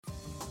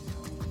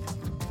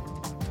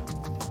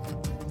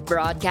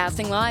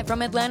Broadcasting live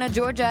from Atlanta,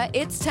 Georgia,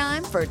 it's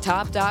time for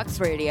Top Docs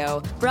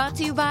Radio. Brought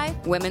to you by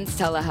Women's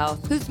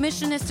Telehealth, whose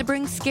mission is to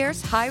bring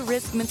scarce,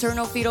 high-risk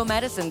maternal-fetal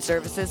medicine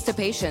services to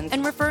patients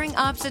and referring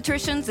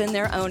obstetricians in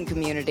their own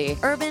community,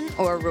 urban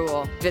or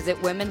rural. Visit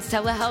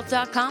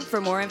womenstelehealth.com for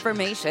more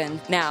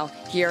information. Now,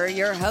 here are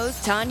your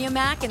hosts, Tanya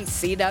Mack and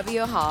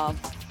C.W. Hall.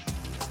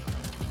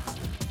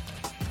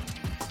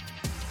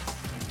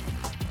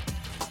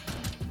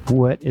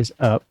 What is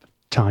up,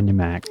 Tanya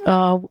Mack?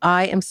 Oh,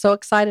 I am so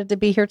excited to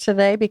be here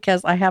today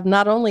because I have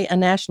not only a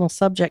national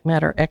subject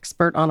matter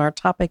expert on our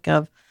topic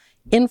of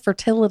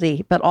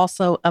infertility, but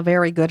also a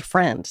very good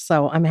friend.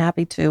 So I'm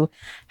happy to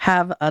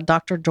have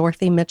Dr.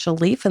 Dorothy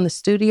Mitchell-Leaf in the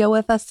studio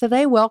with us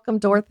today. Welcome,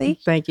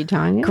 Dorothy. Thank you,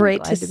 Tanya.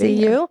 Great to see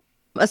you.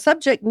 A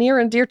subject near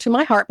and dear to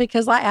my heart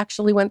because I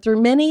actually went through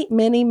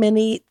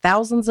many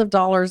thousands of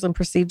dollars in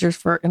procedures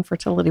for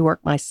infertility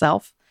work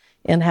myself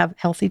and have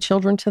healthy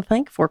children to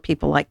thank for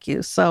people like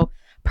you. So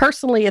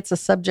personally, it's a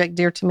subject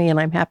dear to me, and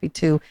I'm happy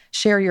to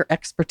share your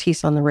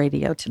expertise on the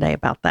radio today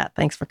about that.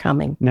 Thanks for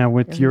coming. Now,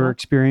 with your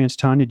experience,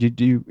 Tanya, did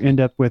you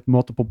end up with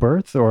multiple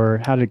births, or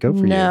how did it go for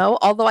you? No,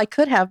 although I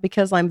could have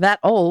because I'm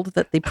that old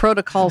that the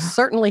protocols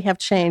certainly have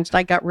changed.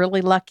 I got really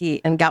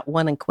lucky and got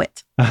one and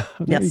quit.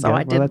 Yes, so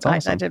I did. That's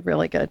awesome. I did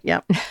really good. Yeah.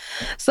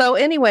 So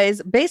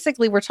anyways,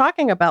 basically, we're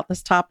talking about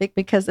this topic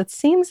because it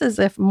seems as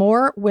if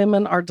more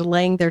women are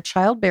delaying their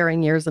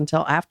childbearing years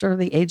until after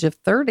the age of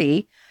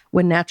 30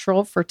 when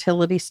natural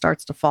fertility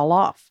starts to fall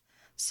off.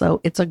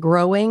 So it's a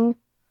growing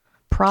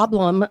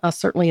problem,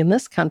 certainly in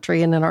this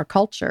country and in our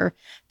culture.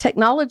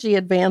 Technology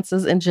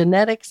advances in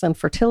genetics and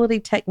fertility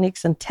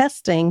techniques and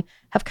testing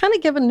have kind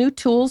of given new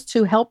tools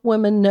to help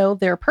women know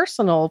their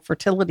personal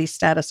fertility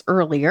status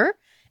earlier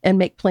and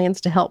make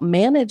plans to help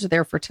manage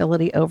their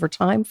fertility over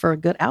time for a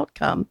good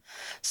outcome.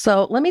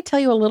 So let me tell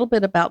you a little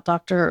bit about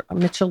Dr.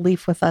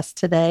 Mitchell-Leaf with us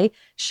today.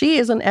 She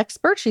is an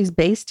expert. She's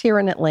based here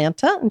in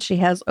Atlanta, and she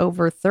has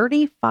over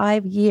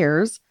 35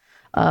 years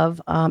of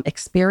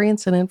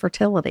experience in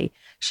infertility.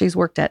 She's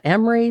worked at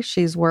Emory.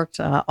 She's worked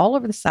all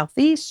over the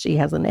Southeast. She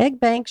has an egg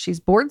bank.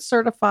 She's board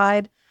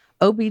certified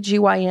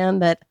OBGYN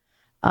that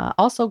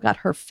also got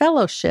her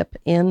fellowship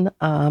in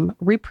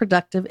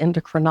reproductive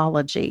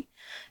endocrinology.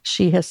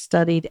 She has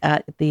studied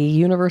at the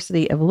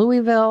University of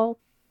Louisville,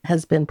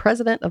 has been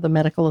president of the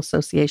Medical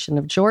Association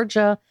of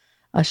Georgia.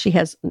 She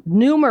has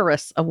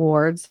numerous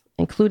awards,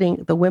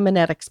 including the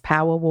Womenetics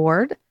POW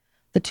Award,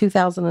 the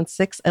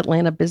 2006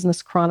 Atlanta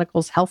Business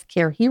Chronicles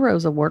Healthcare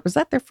Heroes Award. Was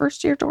that their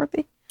first year,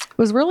 Dorothy? It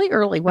was really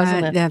early,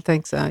 wasn't it? Yeah, I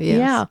think so, yes.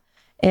 Yeah.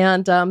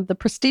 And the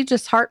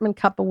prestigious Hartman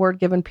Cup Award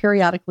given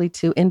periodically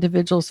to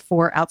individuals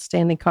for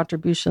outstanding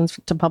contributions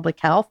to public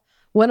health.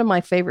 One of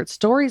my favorite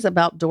stories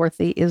about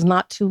Dorothy is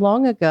not too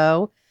long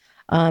ago,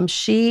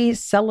 she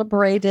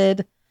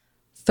celebrated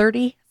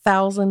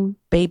 30,000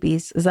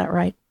 babies. Is that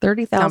right?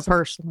 30,000. Not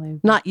personally.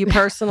 Not you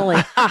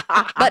personally,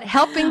 but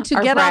helping to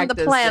get on the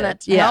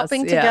planet. Yes,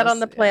 helping to get on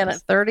the planet.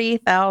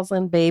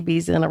 30,000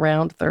 babies in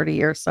around 30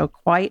 years. So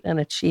quite an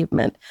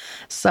achievement.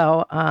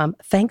 So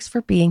thanks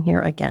for being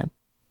here again.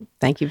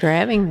 Thank you for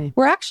having me.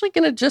 We're actually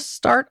going to just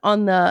start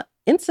on the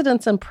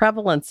incidence and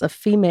prevalence of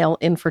female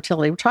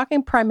infertility. We're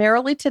talking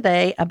primarily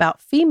today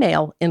about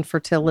female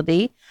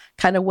infertility,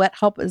 kind of what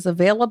help is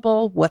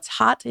available, what's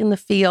hot in the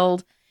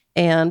field,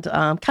 and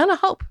kind of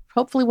hope.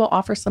 Hopefully we'll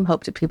offer some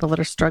hope to people that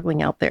are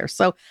struggling out there.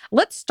 So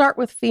let's start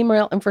with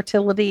female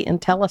infertility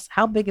and tell us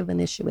how big of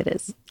an issue it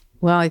is.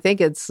 Well, I think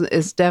it's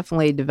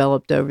definitely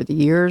developed over the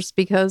years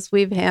because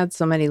we've had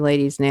so many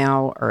ladies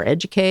now are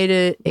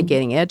educated,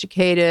 getting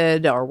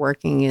educated, are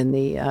working in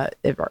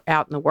are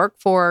out in the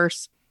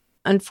workforce.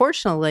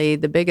 Unfortunately,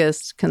 the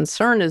biggest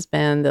concern has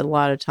been that a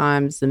lot of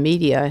times the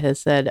media has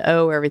said,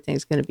 oh,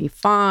 everything's going to be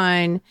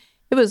fine.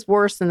 It was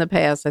worse in the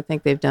past. I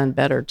think they've done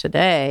better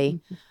today.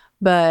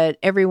 But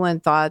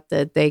everyone thought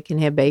that they can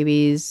have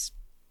babies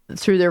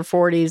through their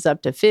 40s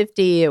up to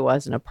 50. It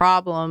wasn't a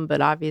problem.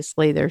 But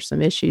obviously, there's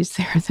some issues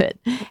there that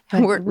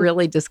weren't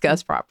really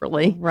discussed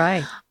properly.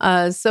 Right.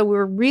 So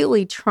we're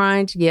really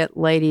trying to get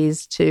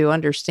ladies to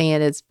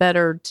understand it's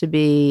better to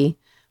be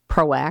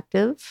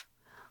proactive.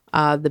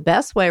 The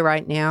best way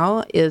right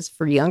now is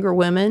for younger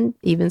women,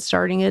 even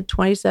starting at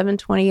 27,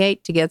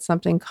 28, to get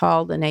something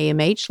called an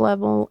AMH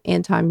level,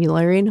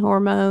 anti-Mullerian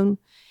hormone.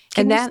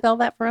 Can you spell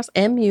that for us?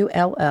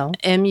 M-U-L-L.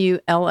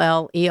 M-U-L-L-E-R-I-A-N.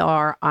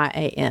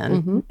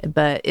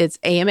 But it's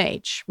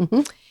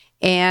AMH.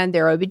 And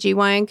their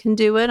OBGYN can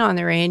do it on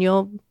their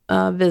annual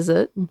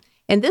visit.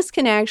 And this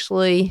can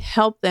actually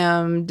help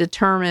them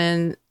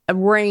determine a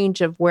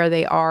range of where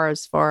they are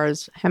as far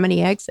as how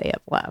many eggs they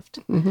have left.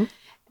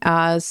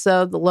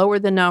 So the lower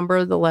the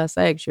number, the less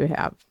eggs you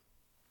have.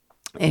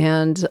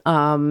 And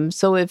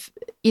so if,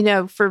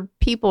 for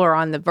people who are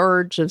on the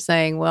verge of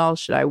saying, well,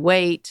 should I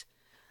wait?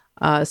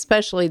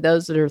 Especially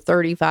those that are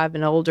 35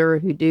 and older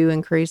who do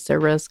increase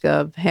their risk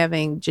of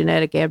having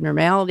genetic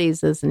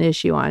abnormalities as an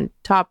issue on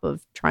top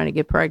of trying to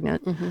get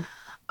pregnant.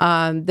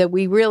 That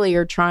we really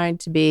are trying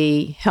to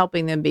be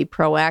helping them be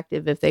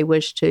proactive if they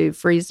wish to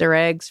freeze their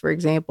eggs. For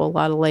example, a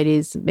lot of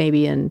ladies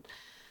maybe in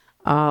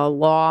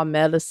law,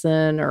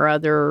 medicine, or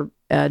other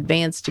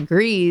advanced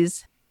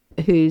degrees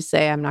who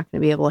say I'm not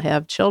going to be able to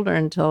have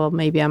children until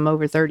maybe I'm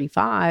over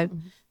 35,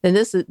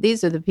 then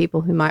these are the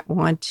people who might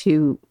want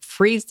to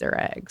freeze their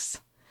eggs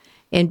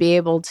and be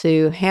able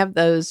to have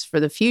those for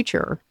the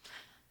future.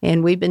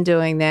 And we've been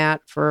doing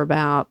that for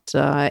about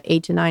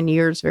 8 to 9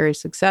 years very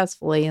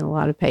successfully. And a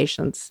lot of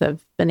patients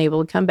have been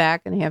able to come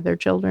back and have their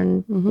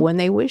children when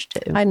they wish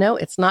to. I know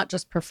it's not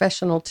just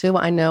professional too.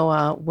 I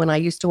know when I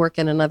used to work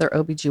in another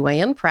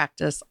OBGYN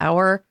practice,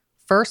 our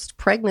first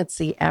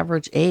pregnancy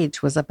average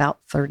age was about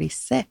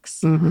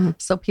 36.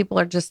 So people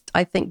are just,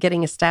 I think,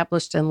 getting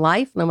established in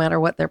life, no matter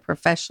what their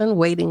profession,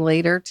 waiting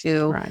later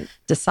to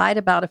decide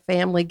about a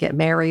family, get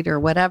married or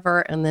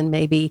whatever, and then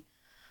maybe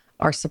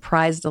are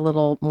surprised a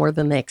little more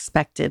than they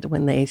expected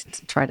when they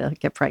try to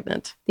get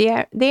pregnant.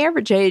 The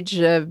average age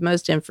of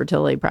most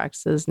infertility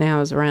practices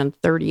now is around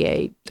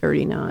 38,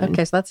 39.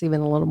 Okay, so that's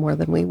even a little more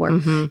than we were.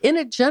 In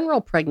a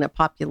general pregnant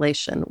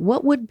population,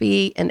 what would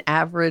be an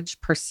average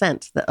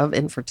percent of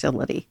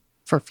infertility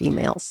for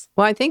females?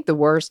 Well, I think the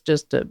worst,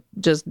 just to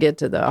get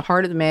to the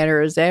heart of the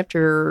matter, is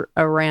after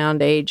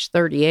around age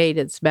 38,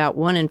 it's about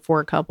 1 in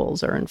 4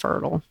 couples are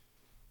infertile.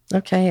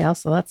 Okay, yeah,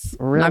 so that's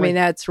really... I mean,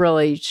 that's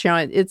really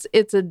showing it's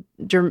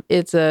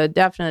a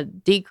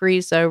definite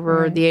decrease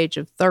over the age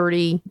of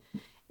 30,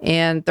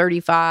 and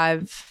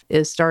 35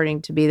 is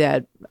starting to be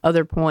that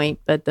other point.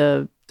 But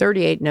the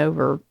 38 and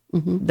over,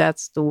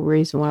 that's the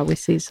reason why we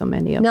see so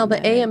many of them. Now, the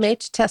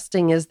AMH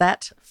testing, is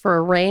that for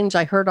a range?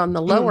 I heard on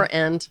the lower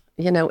end,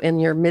 in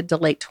your mid to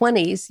late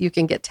 20s, you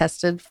can get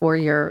tested for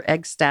your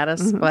egg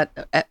status.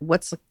 But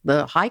what's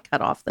the high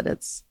cutoff that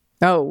it's...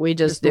 Oh, we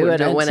just do it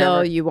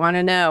until you want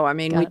to know. I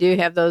mean, we do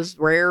have those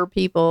rare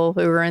people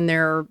who are in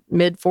their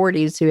mid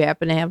 40s who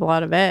happen to have a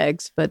lot of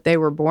eggs, but they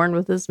were born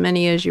with as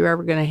many as you're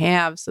ever going to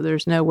have. So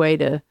there's no way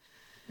to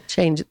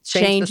change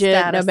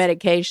it, no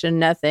medication,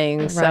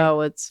 nothing.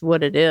 So it's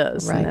what it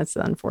is. And that's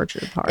the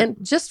unfortunate part. And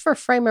just for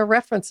frame of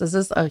reference, is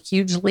this a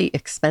hugely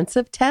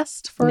expensive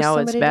test for somebody?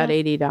 No, it's about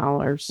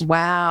 $80.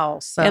 Wow.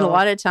 So, and a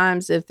lot of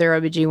times if their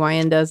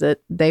OBGYN does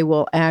it, they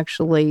will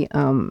actually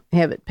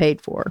have it paid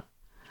for.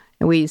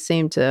 And we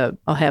seem to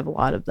have a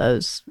lot of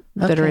those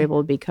that are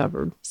able to be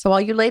covered. So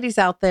all you ladies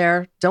out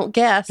there, don't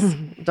guess.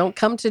 Don't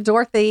come to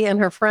Dorothy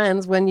and her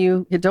friends when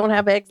you don't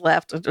have eggs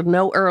left.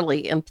 Know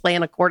early and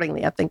plan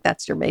accordingly. I think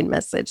that's your main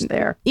message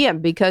there. Yeah,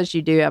 because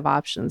you do have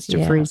options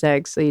to freeze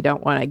eggs, so you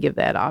don't want to give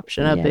that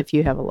option up if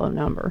you have a low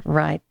number.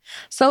 Right.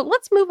 So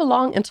let's move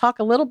along and talk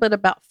a little bit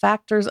about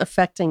factors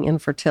affecting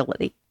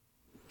infertility.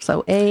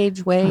 So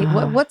age, weight,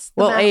 what's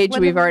the age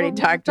we've already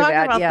talked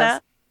about yes.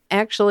 That?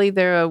 Actually,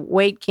 their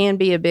weight can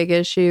be a big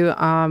issue.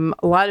 A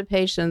lot of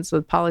patients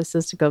with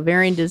polycystic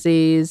ovarian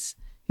disease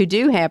who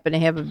do happen to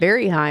have a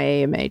very high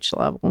AMH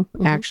level,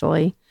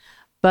 actually.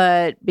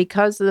 But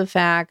because of the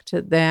fact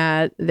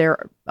that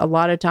they're a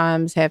lot of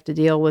times have to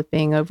deal with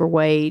being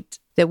overweight,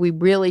 that we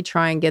really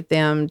try and get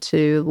them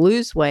to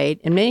lose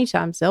weight. And many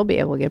times they'll be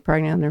able to get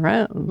pregnant on their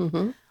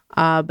own.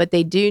 But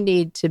they do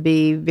need to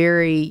be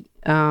very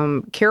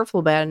careful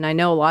about it. And I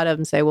know a lot of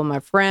them say, well,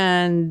 my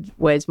friend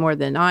weighs more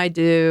than I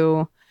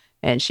do,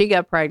 and she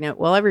got pregnant.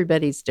 Well,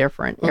 everybody's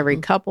different. Every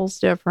couple's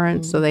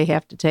different. So they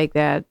have to take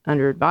that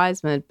under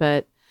advisement.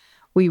 But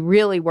we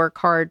really work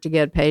hard to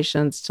get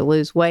patients to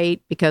lose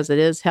weight because it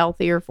is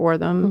healthier for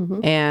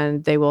them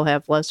and they will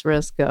have less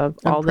risk of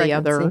all the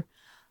other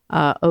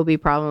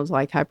OB problems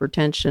like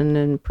hypertension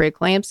and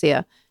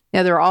preeclampsia.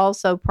 Now, there are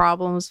also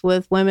problems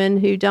with women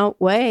who don't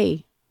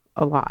weigh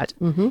a lot.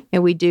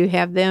 And we do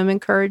have them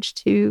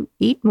encouraged to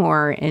eat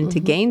more and to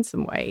gain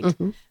some weight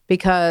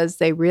because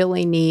they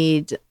really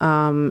need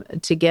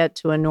to get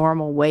to a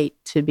normal weight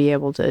to be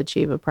able to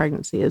achieve a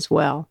pregnancy as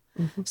well.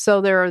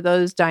 So there are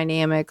those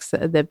dynamics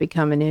that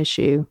become an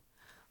issue.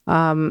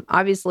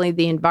 Obviously,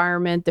 the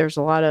environment, there's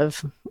a lot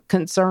of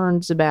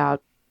concerns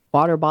about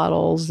water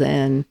bottles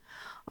and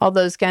all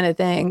those kind of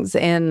things.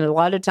 And a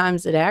lot of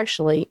times it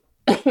actually,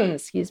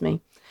 excuse me,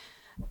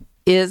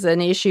 is an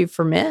issue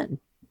for men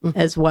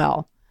as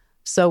well.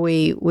 So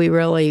we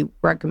really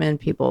recommend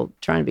people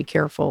trying to be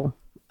careful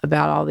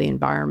about all the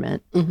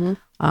environment.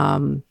 And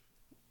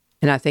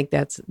I think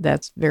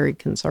that's very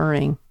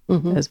concerning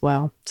as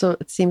well. So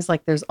it seems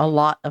like there's a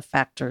lot of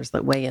factors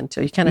that weigh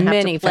into. You kind of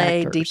have to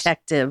play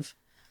detective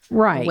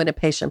when a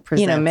patient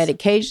presents.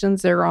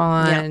 Medications they're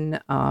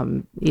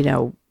on,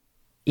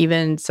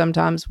 even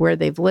sometimes where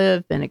they've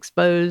lived, been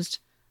exposed.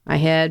 I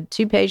had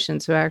 2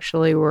 patients who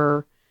actually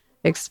were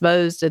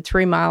exposed at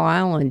 3 Mile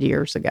Island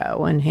years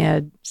ago and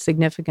had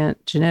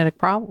significant genetic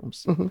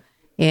problems.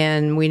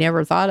 And we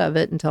never thought of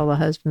it until the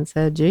husband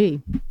said,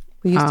 gee,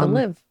 we used to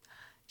live.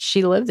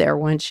 She lived there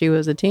when she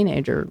was a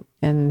teenager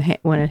and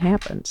when it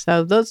happened.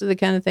 So those are the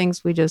kind of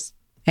things we just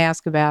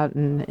ask about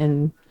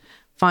and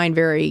find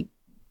very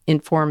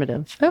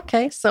informative.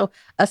 Okay. So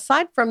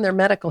aside from their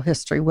medical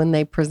history, when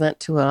they present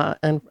to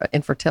an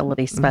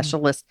infertility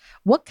specialist,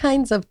 what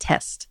kinds of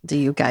tests do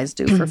you guys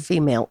do for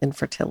female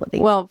infertility?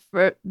 Well,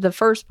 for the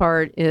first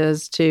part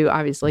is to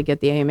obviously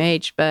get the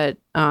AMH, but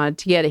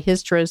to get a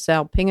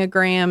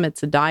hysterosalpingogram,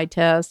 it's a dye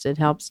test. It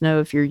helps know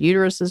if your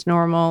uterus is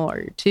normal or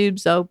your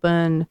tube's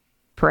open.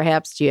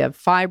 Perhaps do you have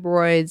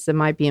fibroids that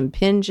might be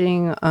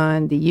impinging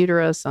on the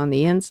uterus on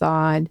the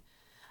inside.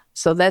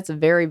 So that's a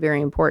very,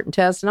 very important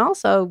test. And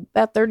also,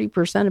 about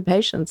 30% of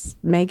patients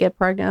may get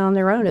pregnant on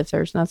their own if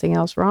there's nothing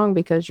else wrong,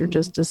 because you're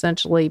just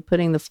essentially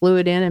putting the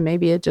fluid in, and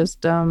maybe it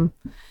just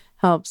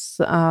helps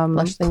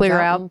clear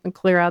out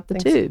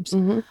the tubes.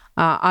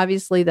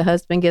 Obviously, the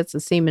husband gets a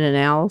semen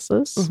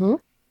analysis.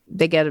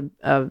 They get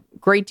a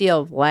great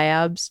deal of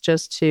labs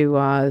just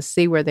to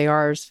see where they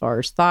are as far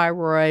as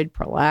thyroid,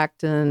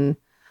 prolactin.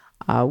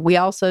 We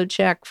also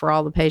check for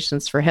all the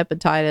patients for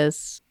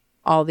hepatitis,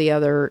 all the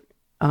other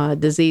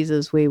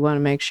diseases. We want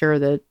to make sure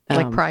that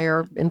like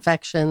prior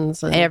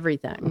infections and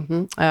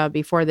everything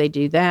before they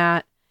do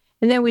that.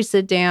 And then we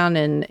sit down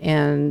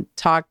and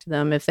talk to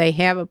them. If they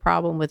have a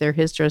problem with their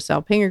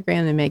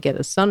hysterosalpingogram, they may get a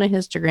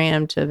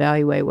sonohystogram to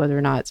evaluate whether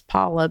or not it's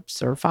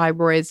polyps or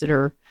fibroids that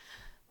are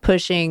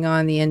pushing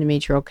on the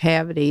endometrial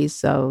cavity.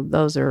 So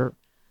those are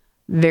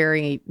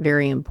very,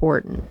 very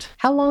important.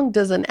 How long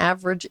does an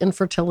average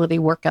infertility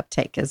workup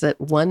take? Is it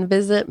one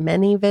visit,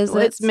 many visits?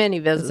 Well, it's many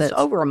visits,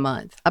 over a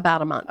month.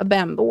 About a month.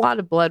 About a lot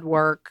of blood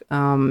work.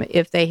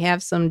 If they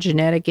have some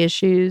genetic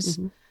issues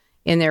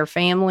in their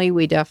family,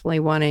 we definitely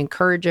want to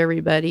encourage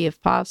everybody,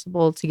 if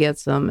possible, to get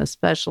some,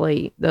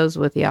 especially those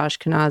with the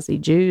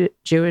Ashkenazi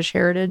Jewish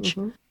heritage.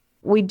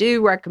 We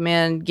do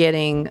recommend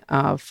getting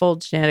a full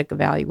genetic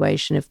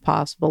evaluation, if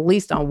possible, at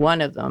least on one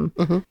of them.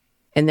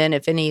 And then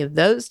if any of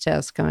those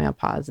tests come out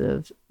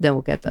positive, then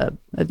we'll get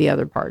the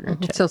other partner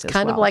checked. So it's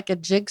kind of like a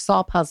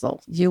jigsaw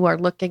puzzle. You are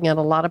looking at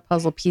a lot of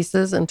puzzle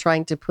pieces and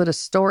trying to put a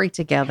story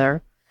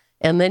together.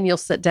 And then you'll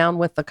sit down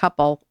with the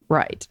couple,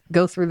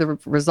 go through the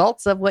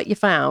results of what you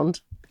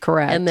found.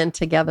 Correct. And then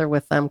together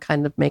with them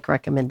kind of make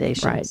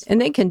recommendations. Right. And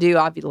they can do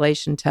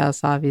ovulation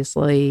tests,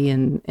 obviously,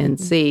 and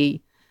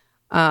see.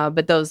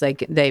 But those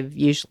they've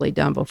usually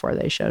done before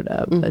they showed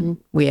up. But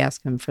we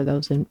ask them for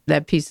those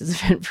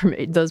pieces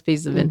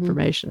of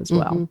information as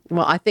well.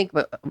 Well, I think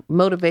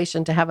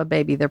motivation to have a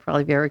baby, they're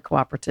probably very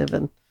cooperative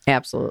and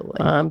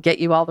absolutely get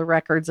you all the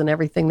records and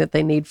everything that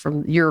they need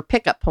from your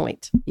pickup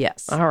point.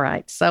 Yes. All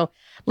right. So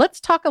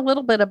let's talk a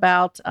little bit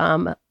about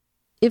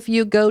if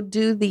you go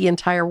do the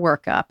entire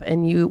workup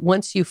and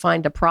once you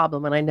find a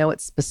problem, and I know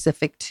it's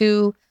specific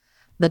to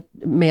the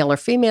male or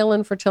female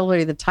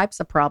infertility, the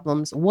types of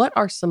problems, what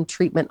are some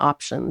treatment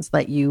options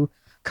that you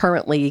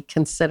currently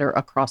consider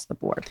across the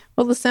board?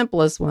 Well, the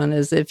simplest one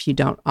is if you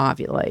don't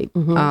ovulate.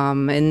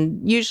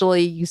 And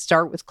usually you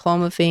start with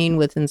clomiphene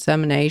with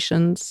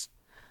inseminations.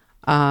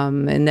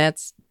 And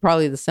that's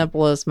probably the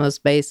simplest,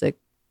 most basic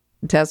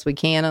test we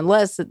can,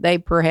 unless they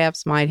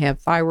perhaps might have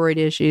thyroid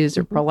issues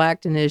or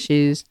prolactin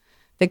issues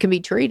that can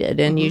be treated.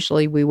 And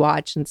usually we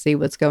watch and see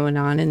what's going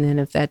on. And then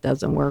if that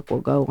doesn't work,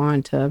 we'll go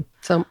on to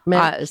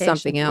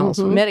something else.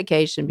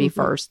 Medication be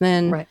first.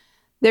 Then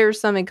there's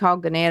something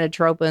called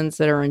gonadotropins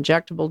that are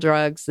injectable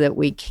drugs that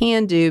we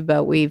can do,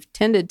 but we've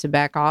tended to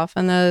back off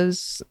on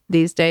those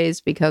these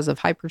days because of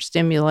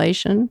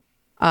hyperstimulation.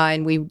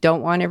 And we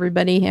don't want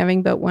everybody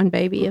having but one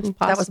baby if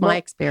possible. That was my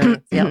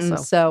experience. Yeah.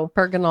 So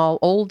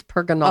old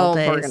Pergonal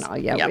days. Pergonal.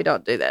 Yeah, we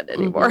don't do that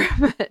anymore.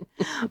 But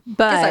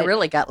because I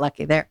really got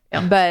lucky there.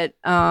 Yeah. But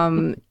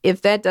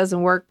if that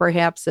doesn't work,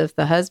 perhaps if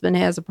the husband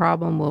has a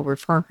problem, we'll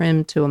refer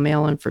him to a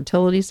male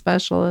infertility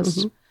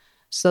specialist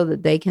so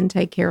that they can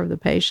take care of the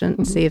patient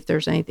and see if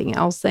there's anything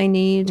else they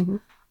need.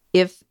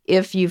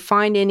 If you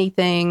find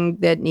anything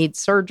that needs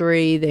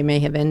surgery, they may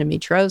have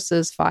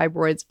endometriosis,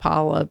 fibroids,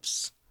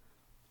 polyps,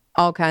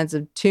 all kinds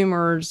of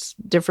tumors,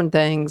 different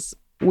things.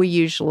 We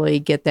usually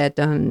get that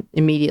done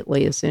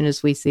immediately as soon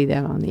as we see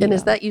that on the And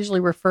is that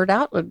usually referred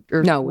out?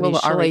 Or no, Willa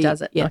already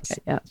does it? Yes.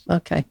 Okay. Yes.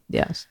 Okay.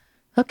 Yes.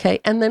 Okay.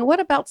 And then what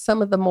about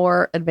some of the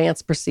more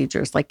advanced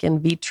procedures like in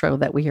vitro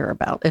that we hear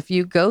about? If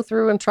you go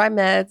through and try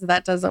meds,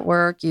 that doesn't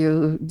work,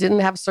 you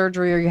didn't have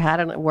surgery or you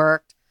hadn't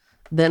worked,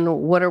 then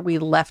what are we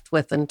left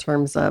with in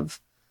terms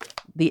of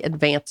the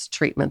advanced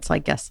treatments, I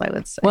guess I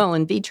would say? Well,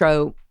 in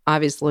vitro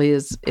obviously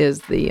is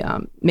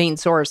the main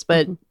source,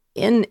 but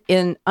in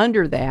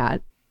under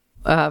that,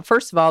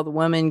 first of all, the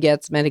woman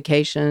gets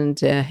medication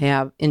to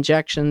have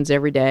injections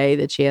every day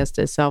that she has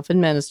to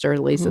self-administer.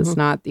 At least it's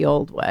not the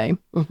old way.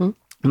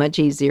 Much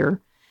easier.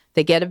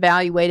 They get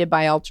evaluated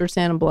by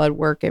ultrasound and blood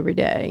work every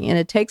day, and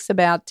it takes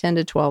about 10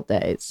 to 12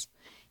 days.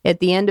 At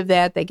the end of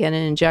that, they get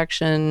an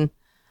injection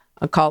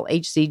called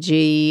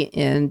HCG,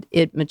 and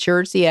it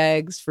matures the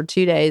eggs for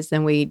 2 days.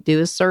 Then we do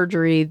a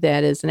surgery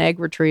that is an egg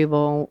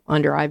retrieval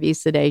under IV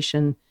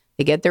sedation.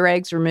 They get their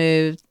eggs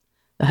removed.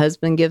 The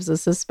husband gives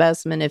us a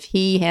specimen. If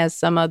he has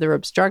some other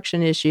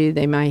obstruction issue,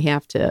 they might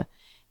have to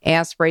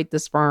aspirate the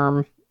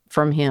sperm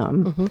from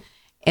him.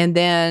 And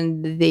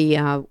then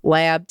the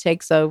lab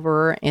takes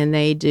over and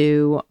they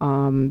do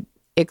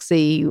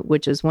ICSI,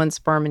 which is 1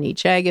 sperm in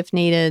each egg if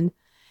needed,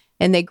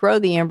 and they grow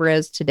the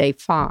embryos to day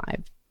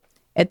 5.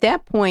 At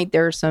that point,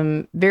 there are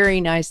some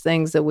very nice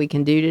things that we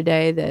can do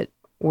today that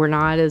were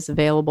not as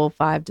available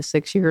 5 to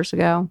 6 years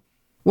ago.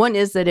 One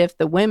is that if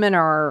the women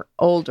are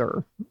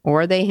older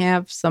or they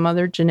have some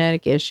other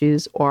genetic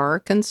issues or are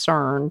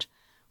concerned,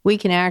 we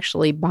can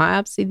actually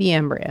biopsy the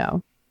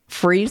embryo,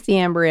 freeze the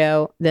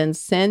embryo, then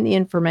send the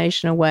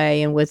information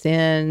away. And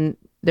within,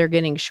 they're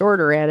getting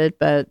shorter at it,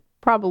 but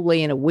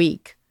probably in a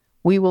week,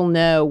 we will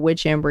know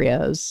which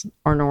embryos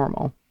are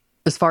normal.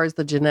 As far as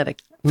the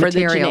genetic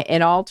material.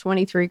 And all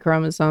 23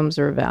 chromosomes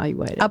are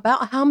evaluated.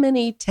 About how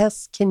many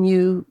tests can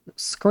you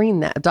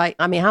screen that?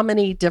 How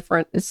many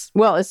different...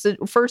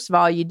 First of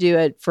all, you do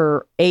it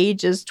for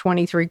ages,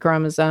 23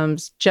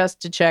 chromosomes,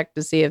 just to check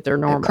to see if they're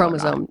normal.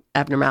 Chromosome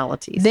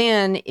abnormalities.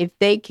 Then, if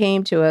they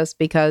came to us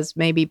because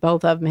maybe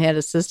both of them had a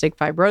cystic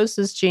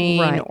fibrosis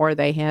gene, or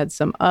they had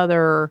some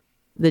other,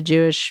 the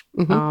Jewish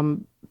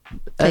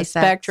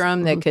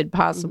spectrum that could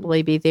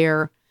possibly be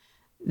there,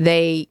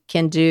 they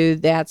can do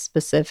that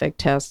specific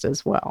test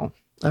as well.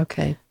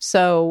 Okay.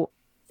 So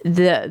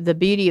the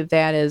beauty of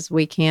that is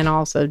we can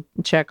also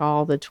check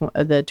all the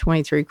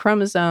 23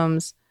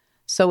 chromosomes.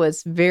 So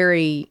it's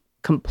very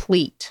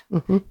complete.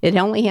 Mm-hmm. It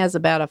only has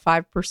about a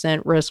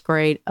 5% risk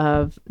rate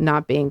of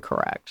not being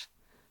correct.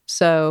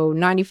 So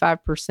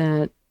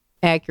 95%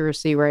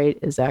 accuracy rate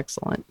is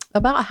excellent.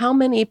 About how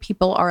many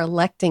people are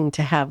electing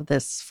to have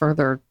this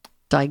further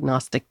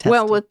diagnostic testing?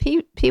 Well, with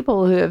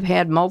people who have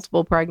had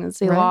multiple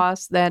pregnancy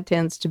loss, that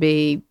tends to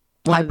be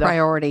high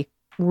priority.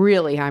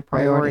 Really high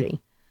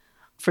priority.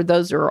 For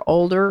those who are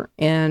older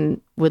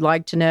and would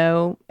like to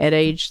know at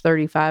age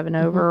 35 and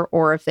over,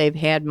 or if they've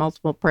had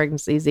multiple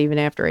pregnancies even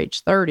after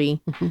age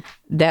 30,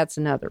 that's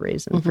another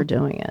reason for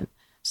doing it.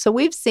 So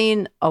we've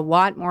seen a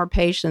lot more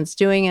patients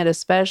doing it,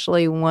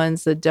 especially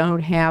ones that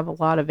don't have a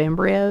lot of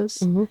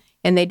embryos,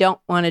 and they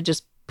don't want to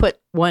just put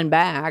one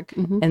back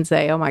and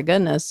say, oh my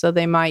goodness. So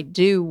they might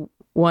do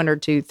 1 or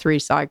 2, 3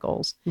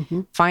 cycles,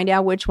 find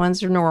out which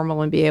ones are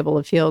normal and be able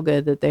to feel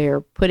good that they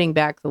are putting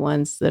back the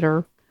ones that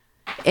are,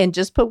 and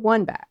just put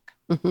one back.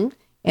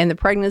 And the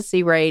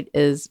pregnancy rate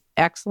is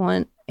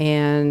excellent,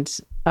 and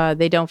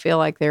they don't feel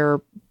like they're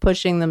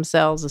pushing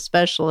themselves,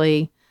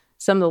 especially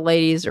some of the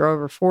ladies are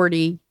over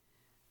 40.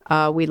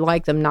 We'd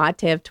like them not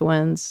to have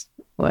twins,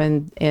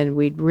 and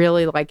we'd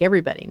really like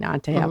everybody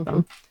not to have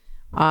them.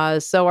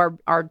 So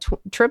our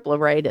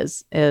triplet rate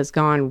has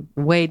gone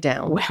way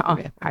down. Well,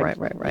 right.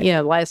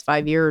 The last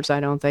 5 years, I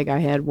don't think I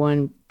had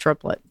one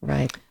triplet.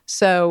 Right.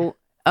 So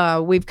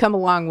we've come a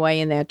long way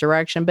in that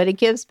direction, but it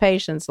gives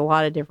patients a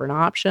lot of different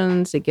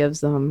options. It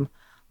gives them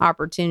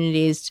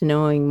opportunities to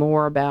knowing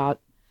more about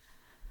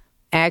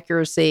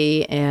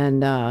accuracy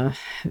and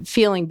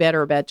feeling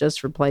better about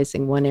just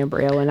replacing one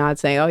embryo and not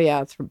saying, oh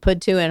yeah,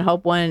 put 2 and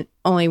hope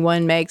only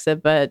one makes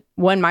it, but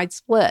one might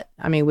split.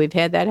 I mean, we've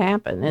had that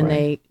happen, and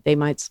they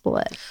might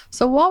split.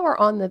 So while we're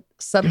on the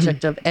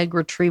subject of egg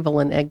retrieval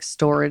and egg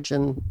storage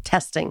and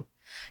testing,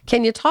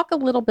 can you talk a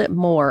little bit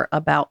more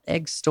about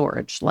egg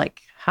storage?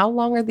 Like, how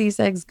long are these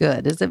eggs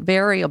good? Is it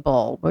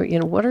variable? Or,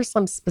 what are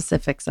some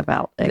specifics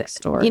about egg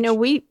storage?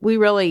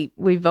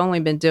 We've only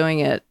been doing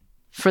it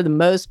for the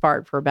most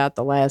part for about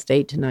the last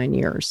 8 to 9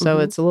 years. So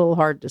it's a little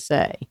hard to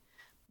say.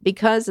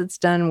 Because it's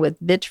done with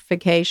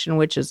vitrification,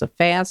 which is a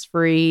fast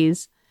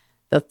freeze,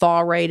 the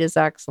thaw rate is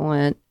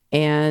excellent,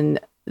 and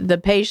the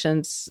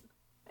patients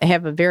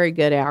have a very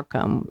good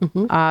outcome.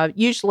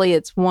 Usually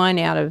it's 1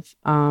 out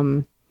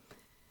of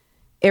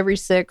every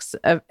 6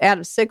 out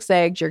of 6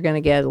 eggs, you're going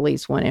to get at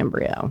least 1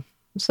 embryo.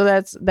 So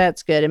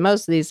that's good. And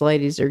most of these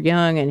ladies are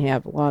young and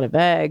have a lot of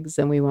eggs,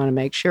 and we want to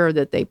make sure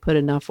that they put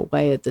enough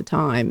away at the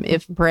time.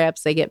 If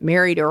perhaps they get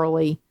married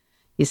early,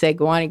 you say,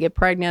 go on and get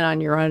pregnant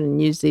on your own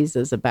and use these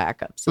as a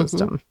backup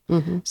system.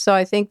 So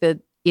I think that,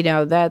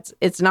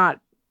 it's not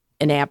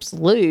an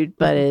absolute,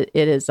 but it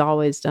is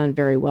always done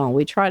very well.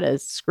 We try to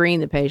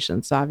screen the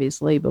patients,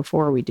 obviously,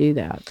 before we do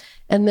that.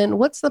 And then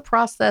what's the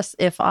process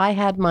if I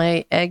had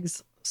my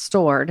eggs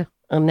stored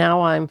and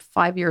now I'm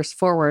 5 years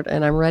forward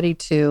and I'm ready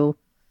to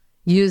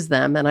use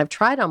them and I've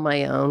tried on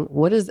my own?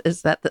 What does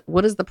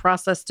the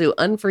process do?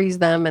 Unfreeze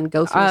them and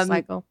go through a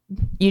cycle?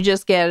 You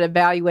just get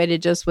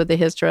evaluated just with the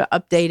history,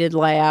 updated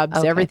labs.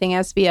 Okay. Everything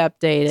has to be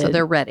updated. So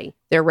they're ready.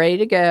 They're ready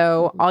to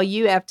go. All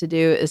you have to do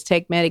is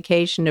take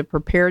medication to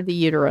prepare the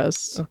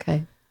uterus.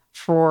 Okay.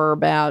 For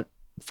about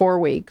 4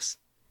 weeks.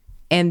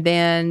 And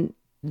then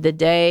the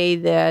day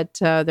that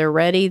they're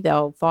ready,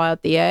 they'll thaw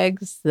out the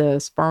eggs. The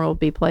sperm will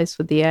be placed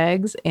with the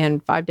eggs.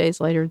 And 5 days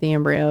later, the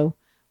embryo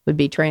would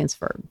be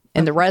transferred.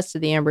 And the rest of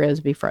the embryos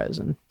would be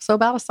frozen. So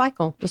about a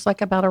cycle, just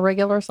like about a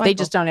regular cycle. They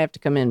just don't have to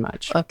come in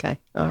much. Okay.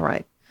 All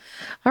right.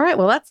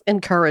 Well, that's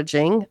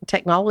encouraging.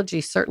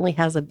 Technology certainly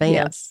has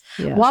advanced.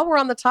 Yes. While we're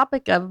on the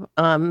topic of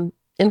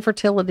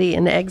infertility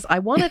and eggs, I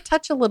want to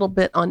touch a little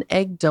bit on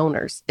egg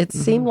donors. It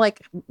seemed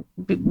like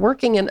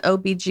working in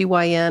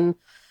OBGYN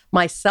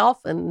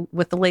myself and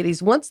with the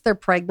ladies once they're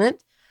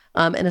pregnant,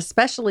 and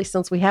especially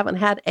since we haven't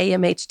had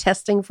AMH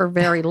testing for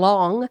very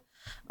long,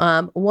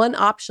 One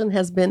option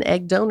has been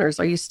egg donors.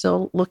 Are you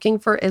still looking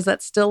for? Is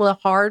that still a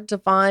hard to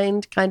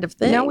find kind of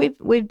thing? No,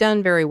 we've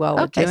done very well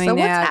at doing so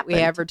what's that. happened?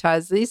 We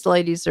advertise these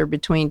ladies are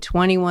between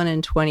 21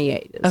 and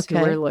 28 is who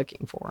we're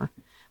looking for.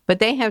 But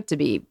they have to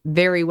be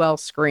very well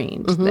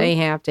screened. They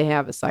have to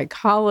have a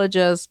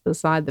psychologist,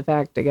 beside the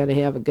fact they got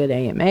to have a good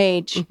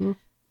AMH,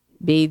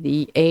 be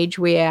the age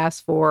we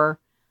ask for.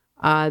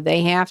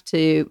 They have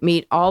to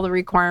meet all the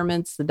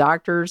requirements. The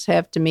doctors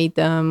have to meet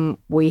them.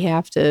 We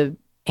have to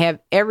have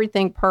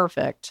everything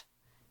perfect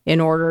in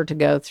order to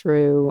go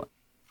through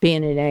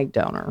being an egg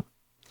donor.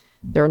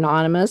 They're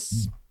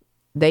anonymous.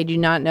 They do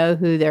not know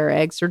who their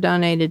eggs are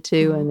donated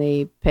to, and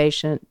the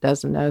patient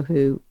doesn't know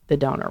who the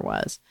donor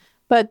was.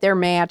 But they're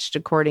matched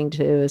according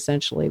to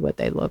essentially what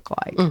they look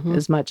like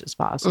as much as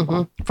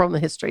possible. From the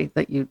history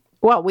that you...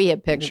 Well, we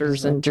have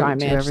pictures and try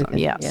and match them.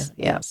 Yes.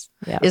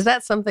 Is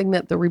that something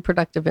that the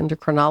reproductive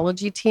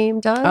endocrinology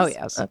team does? Oh,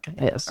 yes. Okay.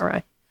 Yes. All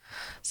right.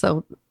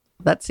 So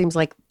that seems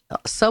like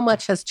so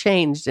much has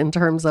changed in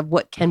terms of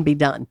what can be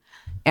done.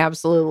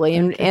 Absolutely.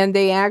 And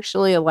they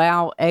actually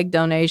allow egg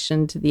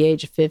donation to the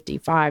age of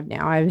 55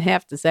 now. I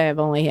have to say I've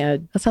only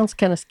had... That sounds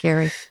kind of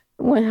scary.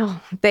 Well,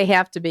 they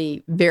have to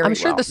be very I'm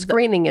sure the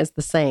screening is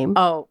the same.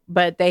 Oh,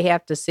 but they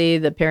have to see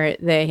the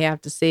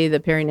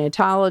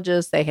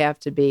perinatologist. They have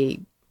to be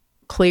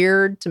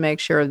cleared to make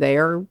sure they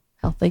are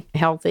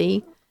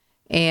healthy.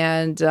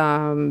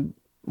 And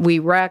we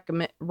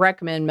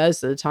recommend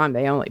most of the time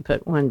they only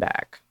put one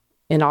back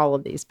in all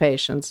of these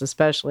patients,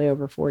 especially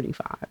over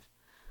 45.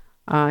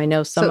 I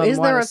know some of them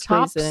want to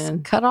squeeze it in. So is there a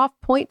top cutoff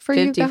point for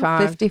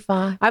 55. you?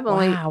 55. I've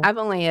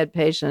only had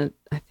patient,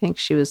 I think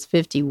she was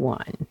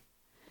 51.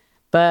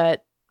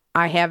 But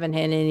I haven't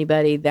had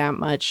anybody that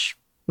much.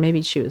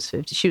 Maybe she was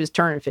 50. She was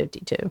turning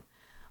 52.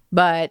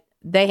 But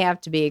they have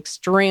to be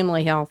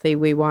extremely healthy.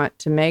 We want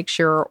to make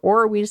sure,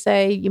 or we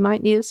say you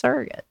might need a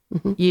surrogate.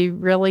 You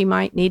really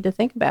might need to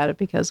think about it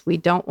because we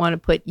don't want to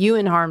put you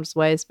in harm's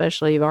way,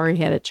 especially if you've already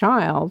had a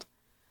child.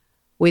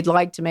 We'd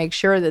like to make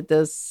sure that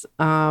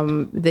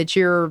that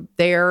you're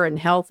there and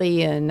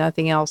healthy and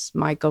nothing else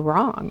might go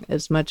wrong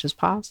as much as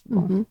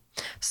possible.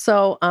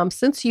 So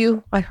since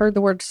I heard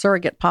the word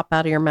surrogate pop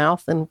out of your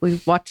mouth, and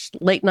we've watched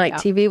late night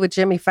TV with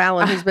Jimmy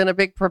Fallon, who's been a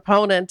big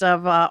proponent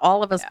of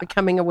all of us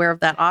becoming aware of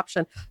that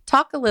option.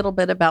 Talk a little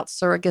bit about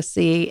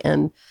surrogacy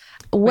and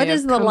what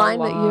is the line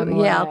that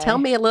you, tell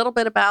me a little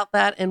bit about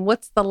that. And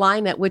what's the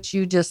line at which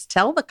you just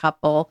tell the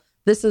couple,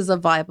 this is a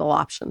viable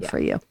option for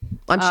you?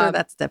 I'm sure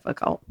that's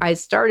difficult. I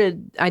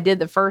did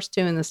the first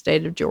two in the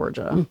state of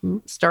Georgia,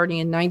 starting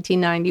in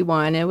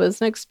 1991. It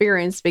was an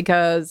experience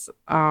because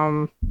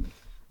even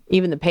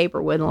the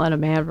paper wouldn't let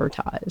them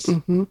advertise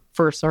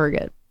for a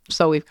surrogate.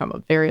 So we've come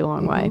a very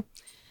long way.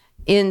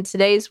 In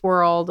today's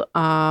world,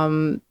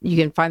 you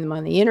can find them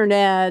on the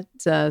internet.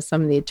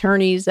 Some of the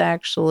attorneys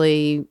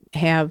actually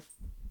have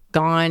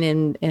gone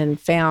and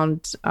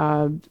found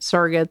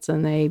surrogates,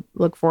 and they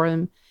look for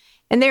them.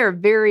 And they are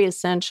very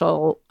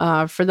essential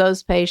for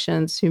those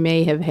patients who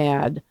may have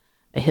had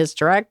a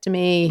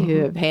hysterectomy, who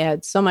have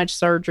had so much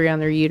surgery on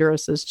their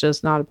uterus, it's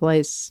just not a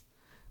place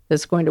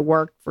that's going to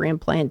work for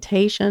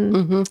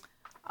implantation.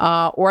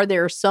 Or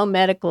they're so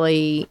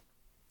medically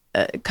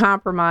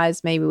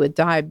compromised, maybe with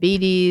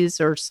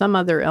diabetes or some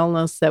other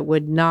illness that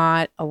would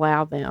not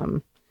allow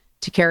them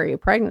to carry a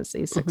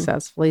pregnancy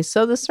successfully.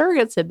 So the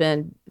surrogates have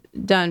been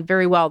done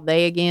very well.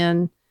 They,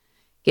 again,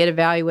 get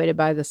evaluated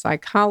by the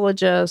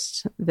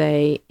psychologist.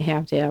 They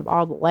have to have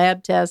all the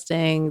lab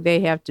testing.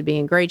 They have to be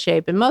in great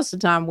shape. And most of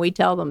the time, we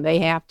tell them they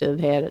have to have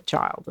had a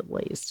child at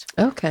least.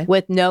 Okay.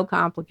 With no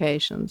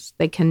complications.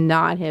 They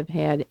cannot have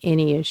had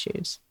any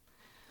issues.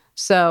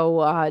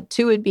 So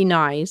 2 would be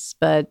nice,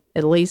 but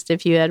at least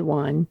if you had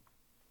 1.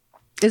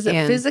 Is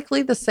it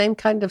physically the same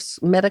kind of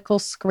medical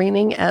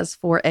screening as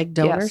for egg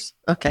donors?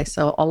 Yes. Okay,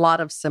 so a lot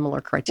of similar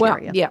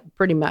criteria. Well, yeah,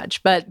 pretty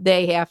much. But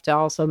they have to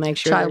also make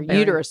sure their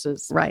uterus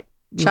is right.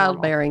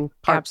 Childbearing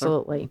parts.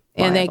 Absolutely.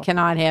 And they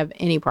cannot have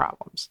any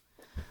problems.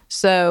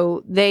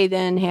 So they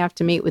then have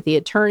to meet with the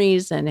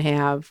attorneys and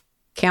have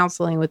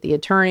counseling with the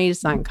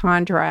attorneys, sign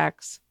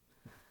contracts,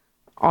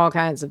 all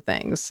kinds of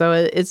things. So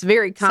it's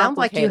very complicated. Sounds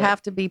like you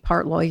have to be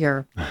part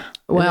lawyer.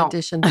 Well, in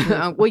addition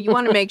to well, you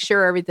want to make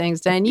sure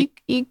everything's done.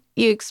 You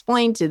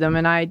explain to them,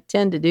 and I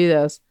tend to do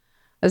this.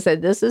 I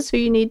said, this is who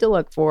you need to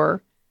look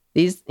for.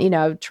 These,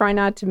 try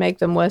not to make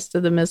them west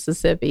of the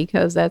Mississippi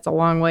because that's a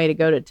long way to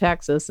go to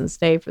Texas and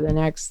stay for the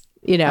next,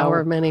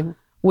 however many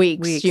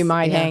weeks you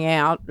might hang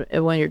out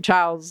when your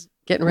child's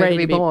getting ready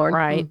to be born.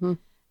 Right.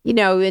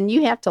 And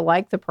you have to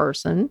like the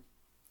person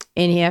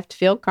and you have to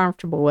feel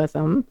comfortable with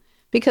them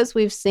because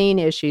we've seen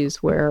issues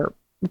where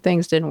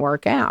things didn't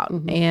work out.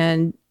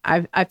 And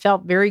I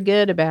felt very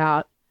good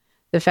about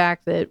the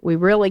fact that we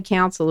really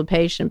counsel the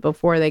patient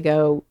before they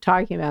go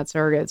talking about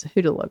surrogates,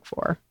 who to look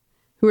for.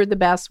 Who are the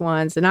best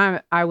ones?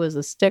 And I was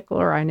a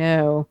stickler, I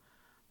know,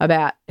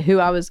 about who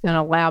I was going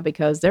to allow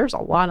because there's a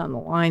lot on the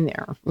line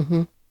there.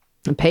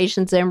 The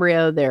patient's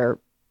embryo, their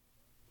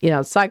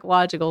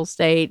psychological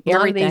state, Not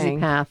everything. an easy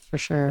path for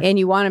sure. And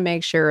you want to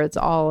make sure it's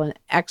all an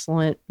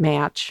excellent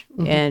match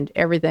and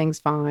everything's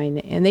fine.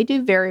 And they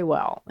do very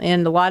well.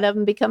 And a lot of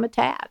them become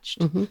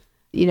attached.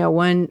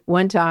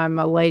 One time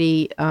a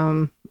lady,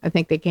 I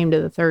think they came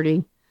to the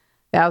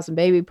 30,000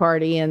 baby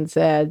party and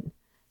said,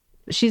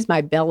 she's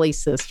my belly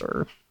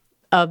sister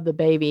of the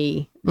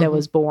baby that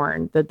was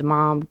born that the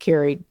mom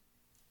carried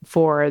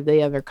for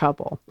the other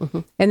couple.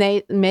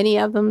 And many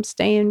of them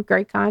stay in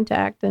great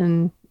contact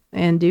and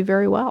do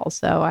very well.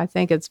 So I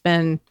think it's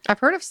been... I've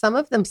heard of some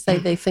of them say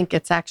they think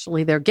it's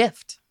actually their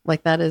gift.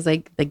 Like that is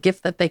the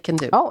gift that they can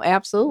do. Oh,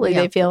 absolutely.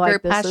 Yeah, they feel very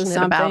like this is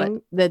passionate about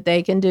something that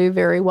they can do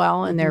very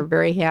well, and they're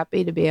very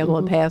happy to be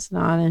able to pass it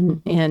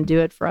on and do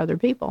it for other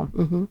people.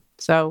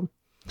 So,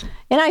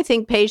 and I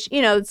think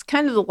it's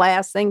kind of the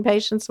last thing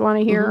patients want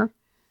to hear,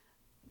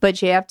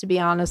 but you have to be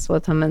honest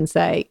with them and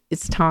say,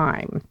 it's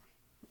time.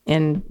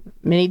 And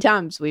many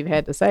times we've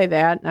had to say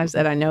that. And I've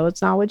said, I know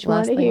it's not what you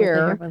want to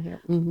hear,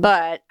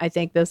 but I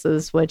think this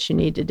is what you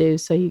need to do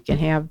so you can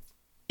have,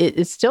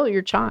 it's still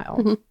your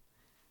child.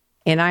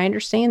 And I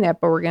understand that,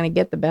 but we're going to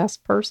get the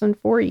best person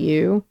for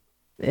you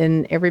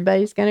and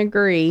everybody's going to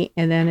agree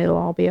and then it'll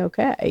all be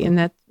okay. And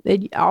that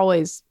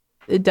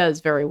it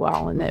does very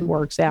well and it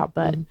works out,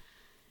 but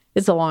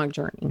it's a long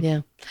journey.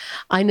 Yeah.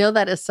 I know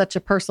that is such a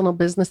personal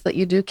business that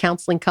you do,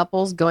 counseling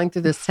couples, going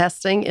through this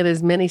testing. It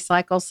is many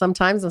cycles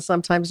sometimes and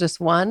sometimes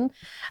just one.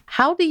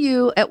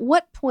 At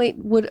what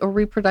point would a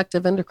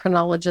reproductive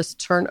endocrinologist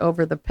turn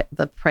over the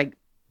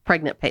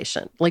pregnant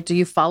patient? Like, do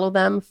you follow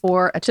them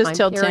for a just time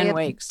till period? 10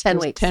 weeks. 10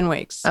 weeks. 10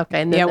 weeks.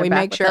 Okay. And then we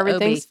make sure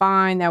everything's OB.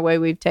 fine. That way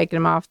we've taken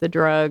them off the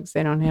drugs.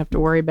 They don't have to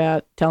worry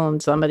about telling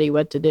somebody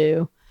what to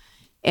do.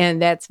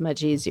 And that's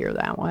much easier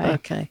that way.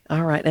 Okay.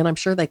 All right. And I'm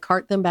sure they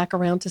cart them back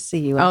around to see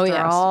you. Oh, After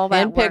yes. all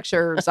that And work.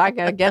 pictures. I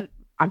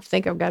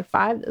think I've got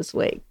 5 this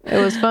week. It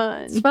was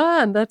fun. It's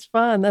fun. That's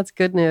fun. That's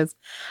good news.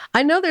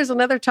 I know there's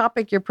another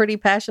topic you're pretty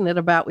passionate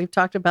about. We've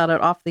talked about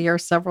it off the air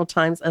several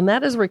times, and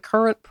that is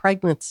recurrent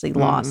pregnancy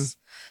loss.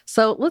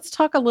 So let's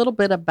talk a little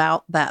bit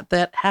about that.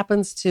 That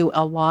happens to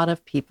a lot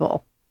of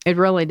people. It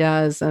really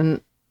does.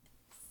 And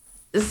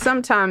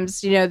sometimes,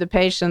 the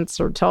patients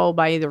are told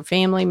by either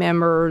family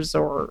members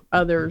or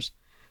others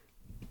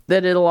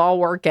that it'll all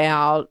work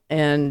out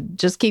and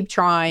just keep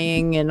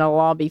trying and it'll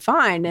all be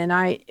fine.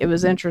 And it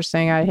was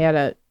interesting. I had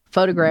a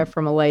photograph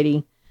from a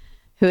lady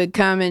who had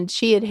come and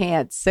she had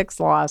had 6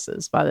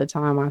 losses by the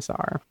time I saw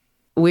her.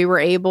 We were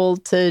able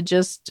to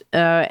just,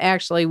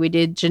 actually we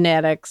did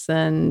genetics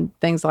and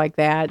things like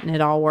that and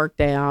it all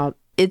worked out.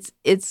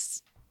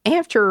 It's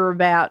after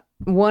about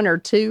 1 or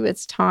 2,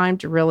 it's time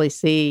to really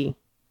see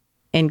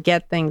and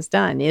get things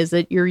done. Is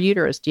it your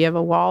uterus? Do you have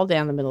a wall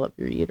down the middle of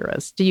your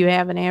uterus? Do you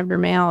have an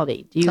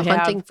abnormality?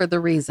 Hunting for the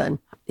reason.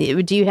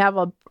 Do you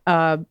have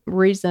a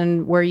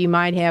reason where you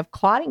might have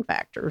clotting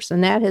factors?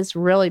 And that has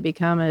really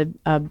become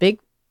a big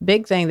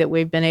thing that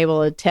we've been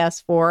able to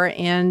test for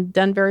and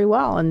done very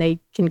well. And they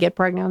can get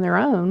pregnant on their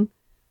own.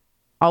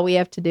 All we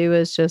have to do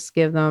is just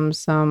give them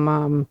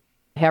some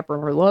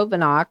heparin or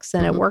Lovenox,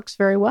 and it works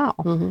very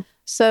well.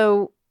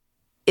 So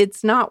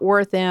it's not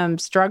worth them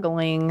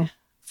struggling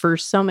for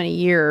so many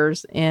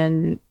years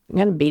and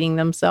kind of beating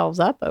themselves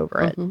up over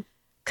it.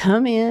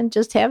 Come in,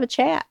 just have a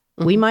chat.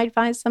 We might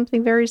find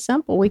something very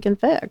simple we can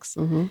fix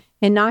and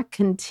not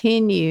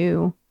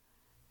continue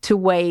to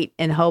wait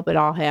and hope it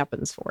all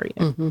happens for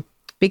you.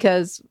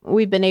 Because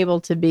we've been able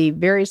to be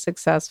very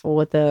successful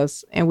with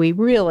this. And we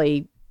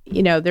really,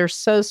 they're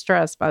so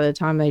stressed by the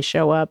time they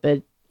show up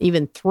at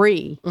even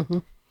 3.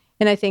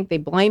 And I think they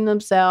blame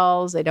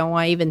themselves. They don't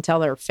want to even tell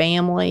their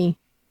family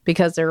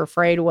because they're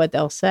afraid of what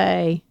they'll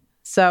say.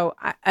 So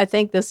I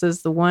think this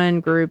is the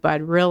one group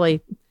I'd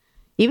really,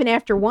 even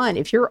after 1,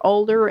 if you're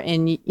older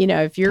and,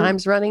 if you're...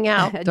 Time's running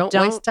out. Don't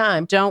waste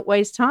time. Don't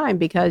waste time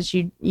because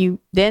you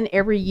then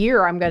every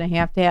year I'm going to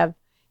have,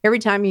 every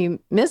time you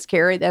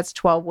miscarry, that's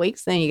 12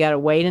 weeks. Then you got to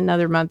wait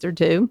another month or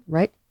 2.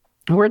 Right.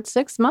 We're at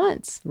 6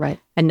 months. Right.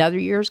 Another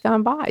year's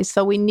gone by.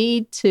 So we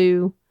need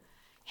to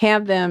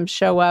have them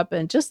show up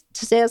and just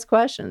ask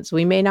questions.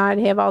 We may not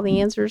have all the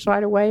answers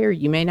right away, or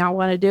you may not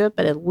want to do it,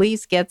 but at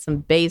least get some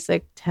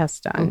basic tests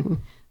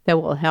done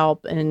that will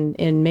help.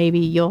 And maybe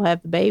you'll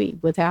have the baby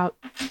without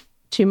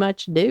too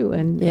much to do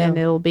and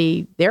it'll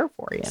be there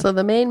for you. So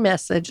the main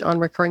message on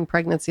recurring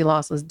pregnancy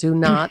losses, do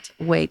not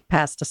wait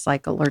past a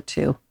cycle or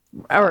 2.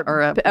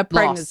 Or a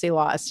pregnancy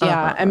loss.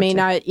 Yeah. I mean,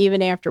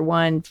 even after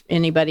 1,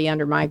 anybody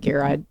under my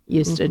care, I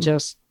used to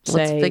just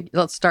say,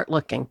 let's start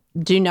looking.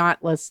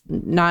 Let's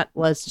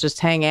just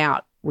hang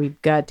out.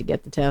 We've got to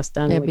get the test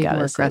done. We got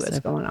to see what's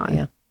going on.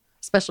 Yeah.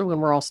 Especially when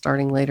we're all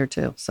starting later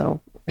too. So,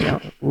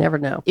 never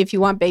know. If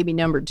you want baby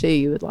number 2,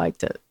 you would like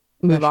to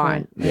move on.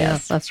 Right.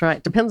 Yes, that's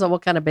right. Depends on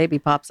what kind of baby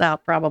pops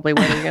out, probably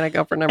whether you're going to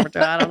go for number 2.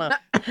 I don't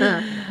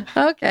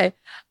know. Okay.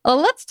 Well,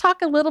 let's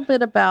talk a little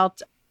bit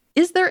about,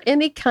 is there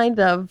any kind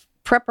of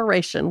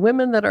preparation?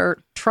 Women that are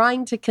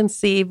trying to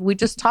conceive, we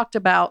just talked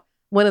about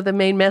one of the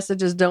main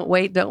messages, don't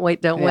wait.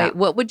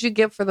 What would you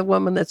give for the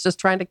woman that's just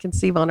trying to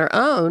conceive on her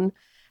own?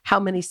 how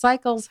many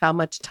cycles, how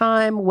much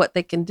time, what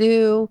they can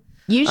do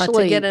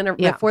Usually, to get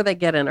before they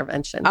get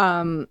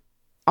intervention.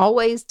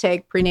 Always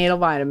take prenatal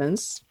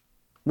vitamins.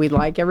 We'd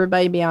like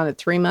everybody to be on it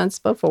 3 months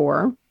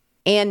before.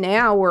 And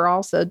now we're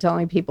also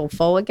telling people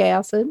folic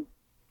acid,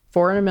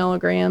 400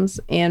 milligrams,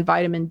 and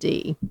vitamin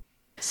D.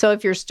 So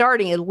if you're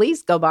starting, at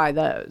least go buy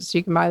those.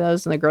 You can buy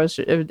those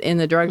in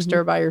the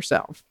drugstore by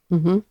yourself.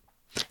 Mm-hmm.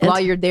 While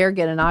you're there,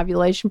 get an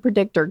ovulation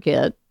predictor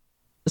kit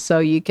so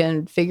you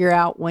can figure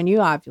out when you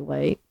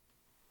ovulate,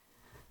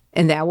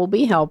 and that will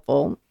be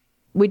helpful.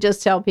 We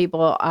just tell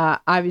people,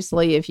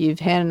 obviously, if you've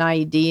had an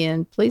IUD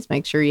in, please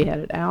make sure you had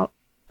it out.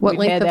 What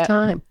length of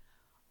time?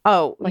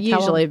 Oh, Like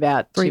usually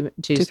about two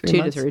to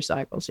 3 3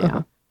 cycles,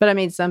 yeah. But I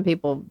mean, some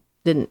people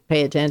didn't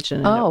pay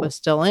attention and it was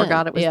still in.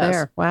 Forgot it was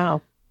there.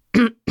 Wow.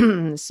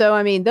 So,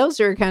 I mean, those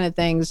are kind of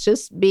things,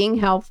 just being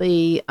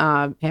healthy,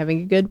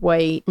 having a good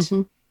weight,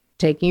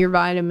 taking your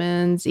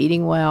vitamins,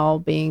 eating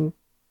well,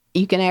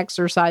 you can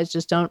exercise,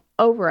 just don't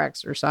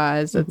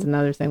over-exercise. That's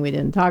another thing we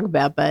didn't talk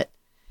about, but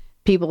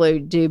people who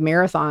do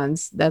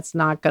marathons, that's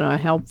not going to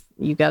help.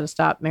 You got to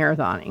stop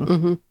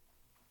marathoning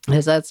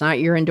because that's not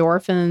your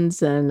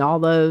endorphins, and all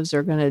those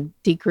are going to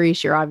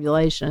decrease your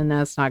ovulation, and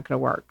that's not going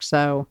to work.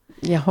 So,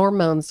 yeah,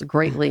 hormones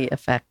greatly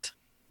affect.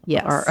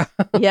 Yes,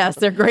 yes,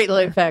 they're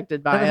greatly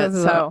affected by it.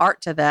 There's So, an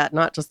art to that,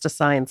 not just a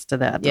science to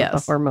that. Yes.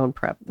 The hormone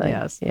prep thing.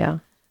 Yes. Yeah.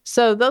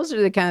 So those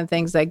are the kind of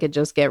things they could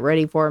just get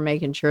ready for,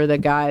 making sure the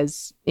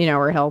guys,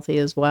 are healthy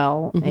as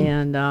well.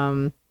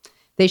 And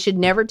they should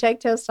never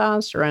take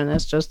testosterone.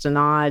 That's just an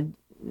odd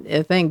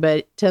thing,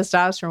 but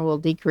testosterone will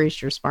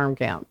decrease your sperm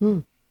count.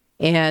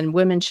 And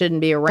women shouldn't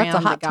be around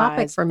That's a hot the guys.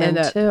 topic for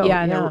men, too.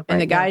 Yeah, and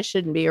the guys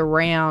shouldn't be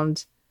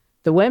around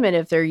the women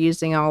if they're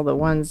using all the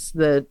ones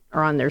that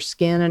are on their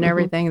skin and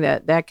everything.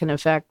 That can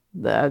affect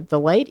the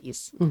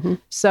ladies.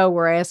 So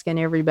we're asking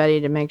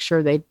everybody to make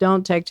sure they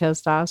don't take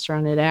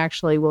testosterone. It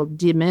actually will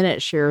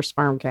diminish your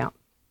sperm count.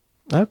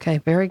 Okay,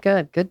 very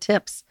good. Good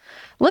tips.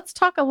 Let's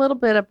talk a little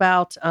bit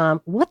about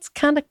what's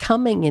kind of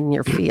coming in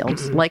your field.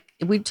 Like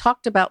we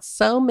talked about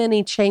so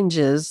many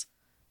changes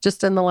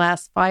just in the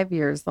last 5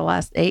 years, the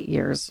last 8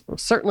 years,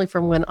 certainly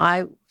from when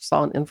I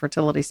saw an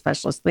infertility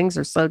specialist, things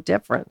are so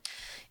different.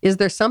 Is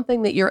there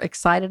something that you're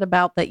excited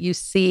about that you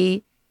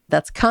see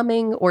that's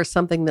coming, or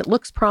something that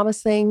looks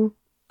promising?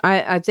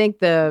 I think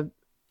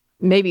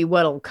maybe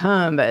what'll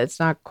come, but it's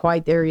not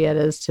quite there yet,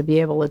 is to be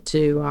able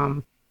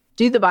to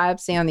do the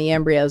biopsy on the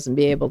embryos and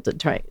be able to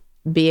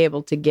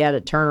get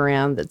a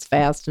turnaround that's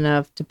fast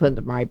enough to put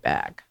them right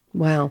back.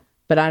 Wow.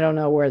 But I don't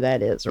know where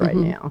that is right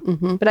now.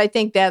 But I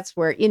think that's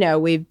where,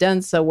 we've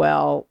done so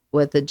well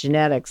with the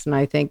genetics. And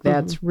I think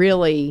that's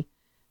really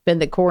been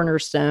the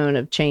cornerstone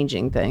of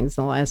changing things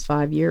in the last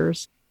 5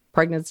 years.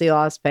 Pregnancy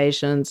loss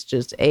patients,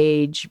 just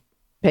age,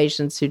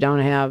 patients who don't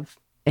have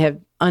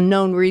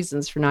unknown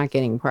reasons for not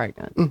getting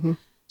pregnant.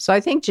 So I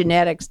think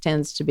genetics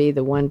tends to be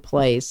the one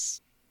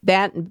place.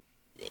 That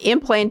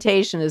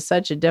implantation is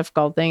such a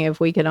difficult thing. If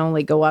we could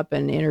only go up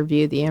and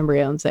interview the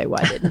embryo and say,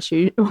 why didn't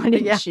you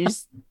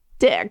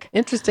stick?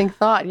 Interesting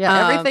thought.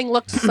 Yeah, everything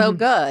looked so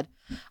good.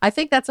 I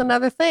think that's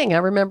another thing. I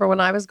remember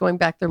when I was going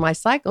back through my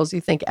cycles, you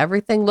think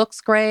everything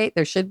looks great.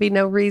 There should be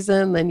no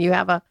reason. Then you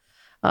have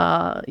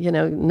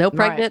no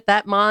pregnant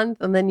that month,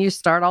 and then you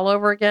start all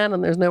over again,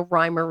 and there's no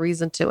rhyme or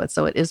reason to it.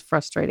 So it is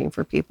frustrating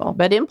for people.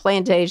 But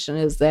implantation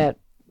is that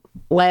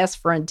last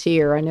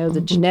frontier. I know the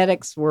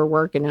genetics we're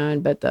working on,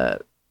 but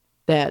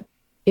that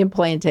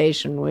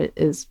implantation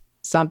is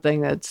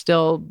something that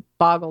still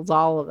boggles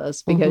all of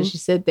us, because you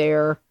sit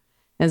there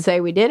and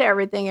say, we did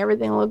everything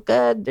looked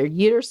good. Their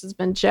uterus has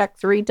been checked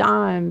 3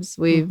 times.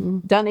 We've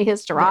done a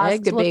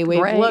hysteroscopy.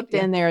 We've looked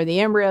in there. The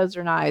embryos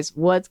are nice.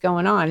 What's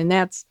going on? And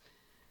that's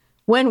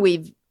when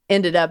we've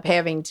ended up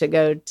having to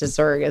go to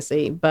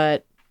surrogacy.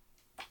 But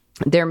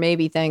there may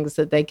be things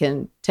that they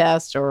can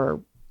test or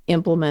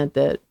implement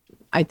that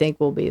I think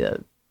will be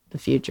the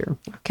future.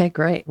 Okay,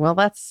 great. Well,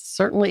 that's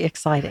certainly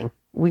exciting.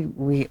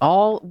 We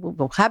all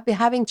will be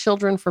having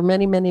children for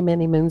many, many,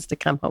 many moons to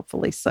come,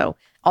 hopefully. So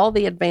all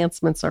the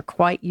advancements are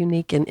quite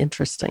unique and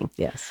interesting.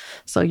 Yes.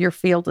 So your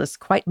field is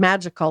quite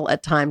magical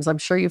at times. I'm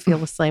sure you feel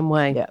the same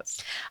way.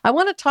 Yes. I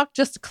want to talk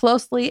just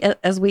closely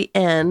as we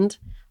end.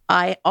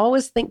 I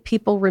always think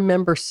people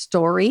remember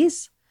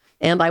stories,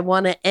 and I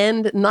want to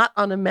end not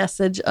on a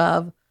message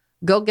of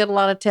go get a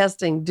lot of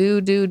testing, do,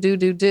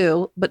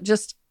 but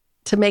just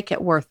to make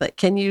it worth it.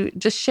 Can you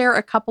just share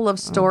a couple of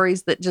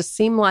stories that just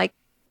seem like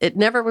it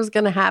never was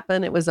going to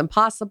happen? It was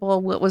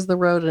impossible. What was the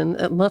road?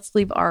 And let's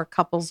leave our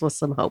couples with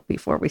some hope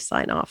before we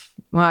sign off.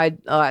 Well,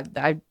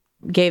 I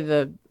gave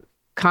the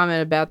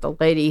comment about the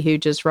lady who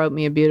just wrote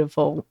me a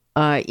beautiful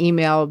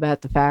email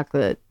about the fact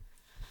that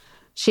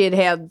she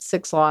had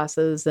 6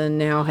 losses and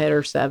now had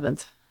her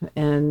 7th.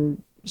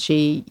 And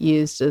she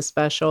used a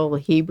special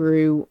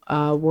Hebrew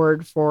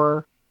word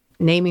for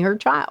naming her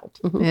child.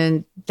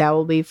 And that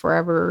will be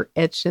forever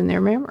etched in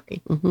their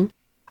memory.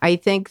 I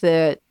think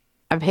that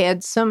I've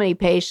had so many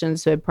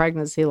patients who had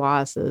pregnancy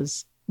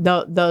losses.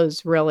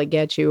 Those really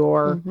get you,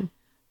 or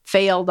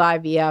failed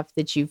IVF,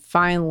 that you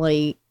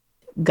finally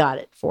got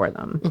it for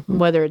them.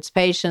 Whether it's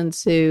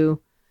patients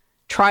who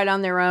tried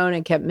on their own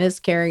and kept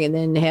miscarrying and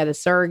then had a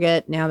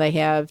surrogate, now they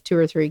have 2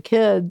 or 3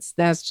 kids,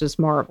 that's just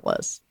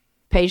marvelous.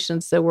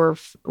 Patients that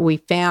we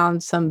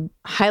found some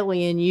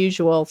highly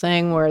unusual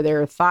thing where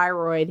their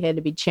thyroid had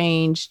to be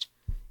changed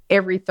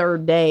every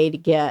 3rd day to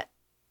get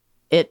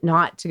it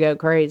not to go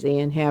crazy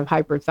and have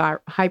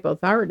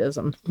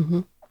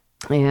hypothyroidism.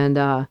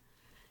 And,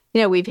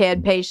 we've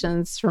had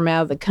patients from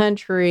out of the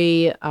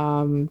country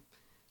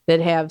that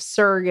have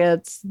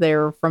surrogates.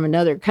 They're from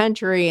another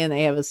country and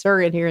they have a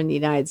surrogate here in the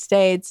United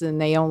States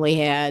and they only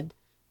had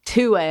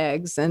 2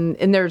 eggs. And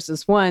there's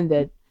this one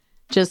that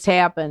just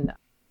happened.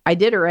 I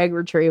did her egg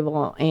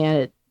retrieval and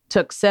it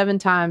took 7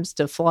 times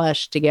to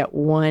flush to get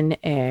 1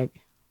 egg.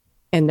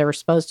 And there were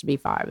supposed to be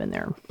 5 in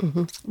there.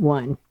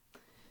 One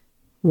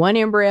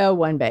embryo,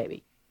 1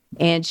 baby.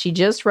 And she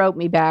just wrote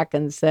me back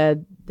and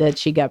said that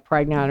she got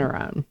pregnant on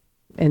her own.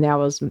 And that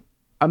was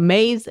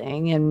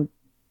amazing and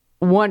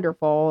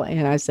wonderful.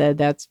 And I said,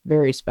 that's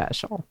very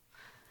special.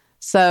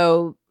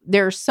 So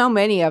there's so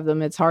many of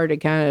them. It's hard to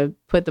kind of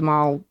put them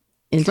all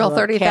into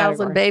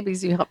 30,000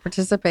 babies you help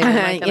participate in.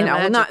 I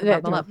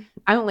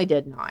only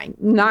did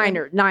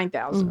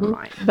 9,000 or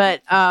mine.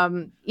 But,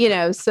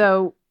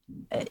 so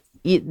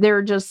there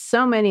are just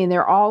so many and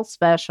they're all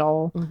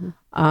special.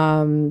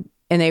 And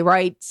they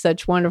write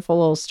such wonderful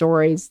little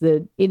stories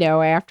that,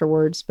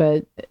 afterwards,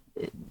 but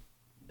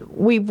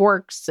we've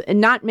worked,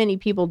 and not many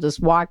people just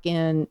walk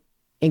in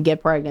and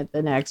get pregnant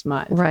the next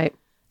month. Right.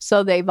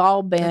 So they've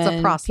all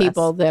been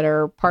people that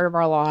are part of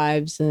our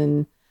lives.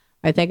 And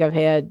I think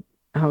I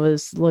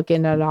was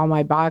looking at all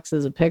my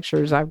boxes of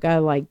pictures. I've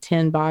got like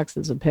 10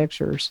 boxes of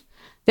pictures.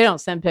 They don't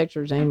send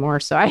pictures anymore.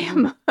 So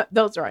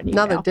those are on email.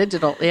 Now they're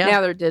digital. Yeah. Now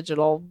they're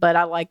digital, but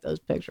I like those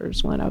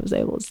pictures when I was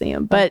able to see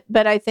them. But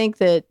I think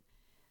that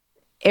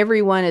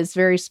everyone is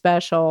very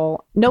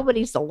special.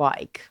 Nobody's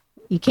alike.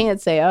 You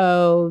can't say,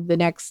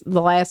 the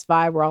last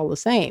 5 were all the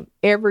same.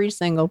 Every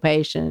single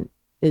patient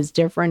is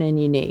different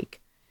and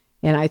unique.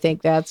 And I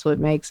think that's what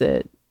makes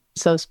it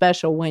so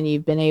special when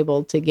you've been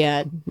able to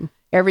get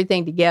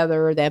everything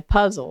together, that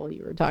puzzle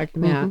you were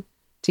talking about,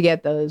 to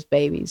get those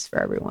babies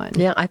for everyone.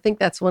 Yeah, I think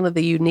that's one of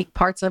the unique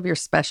parts of your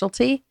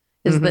specialty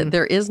is that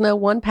there is no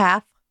one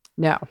path.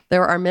 No.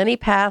 There are many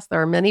paths.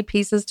 There are many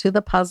pieces to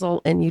the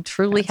puzzle, and you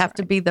truly have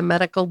to be the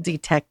medical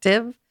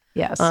detective.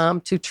 Yes.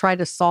 To try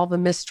to solve a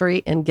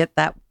mystery and get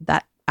that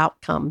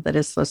outcome that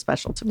is so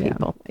special to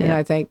people. And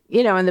I think,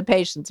 and the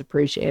patients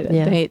appreciate it.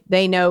 Yeah.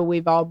 They know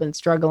we've all been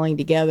struggling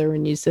together,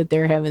 and you sit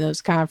there having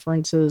those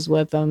conferences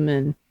with them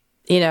and,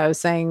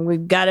 saying,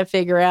 we've got to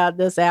figure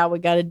this out. We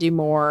got to do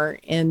more.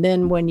 And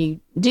then when you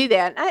do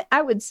that,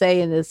 I would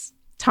say in this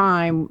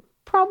time,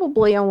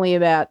 probably only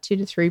about 2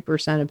 to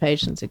 3% of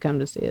patients who come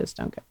to see us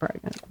don't get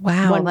pregnant.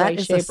 Wow, that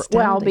is astounding.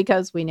 Well,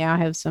 because we now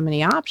have so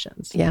many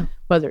options. Yeah.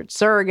 Whether it's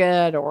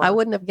surrogate or... I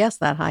wouldn't have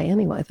guessed that high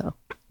anyway, though.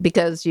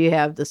 Because you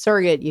have the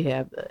surrogate, you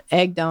have the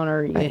egg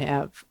donor, you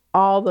have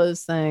all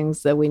those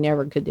things that we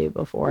never could do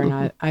before.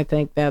 And I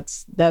think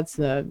that's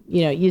the,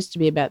 it used to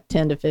be about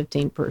 10 to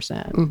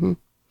 15%.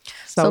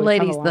 So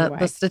ladies,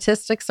 the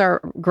statistics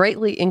are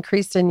greatly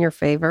increased in your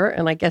favor.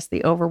 And I guess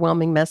the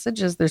overwhelming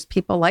message is there's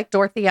people like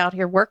Dorothy out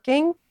here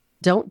working.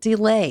 Don't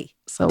delay.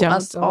 So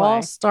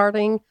all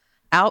starting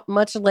out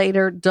much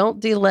later,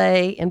 don't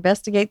delay,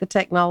 investigate the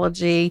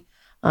technology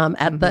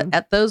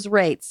at those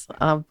rates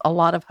of a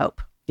lot of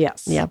hope.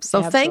 Yes. Yeah.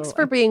 So thanks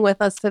for being with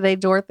us today,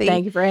 Dorothy.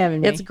 Thank you for having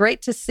me. It's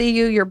great to see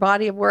you. Your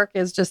body of work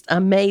is just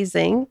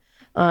amazing.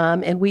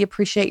 And we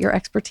appreciate your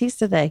expertise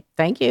today.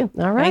 Thank you.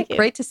 All right.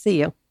 Great to see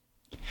you.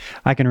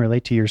 I can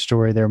relate to your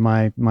story there.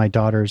 My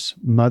daughter's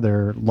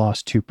mother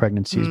lost 2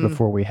 pregnancies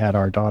before we had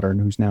our daughter,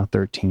 who's now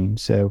 13.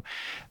 So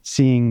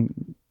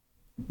seeing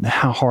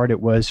how hard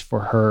it was for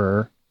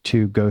her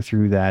to go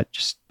through that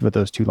just with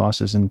those 2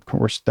 losses. And of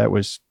course, that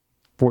was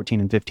 14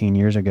 and 15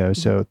 years ago.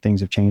 So things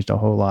have changed a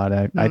whole lot.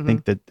 I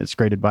think that it's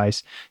great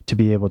advice to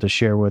be able to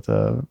share with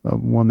a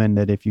woman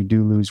that if you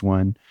do lose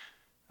one,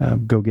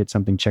 go get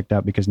something checked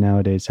out, because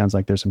nowadays it sounds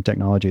like there's some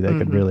technology that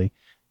could really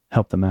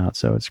help them out.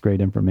 So it's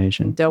great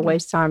information. Don't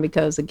waste time,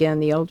 because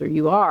again, the older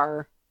you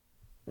are,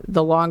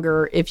 the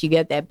longer, if you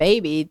get that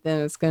baby,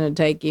 then it's going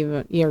to take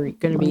you're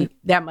going to be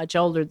that much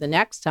older the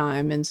next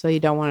time. And so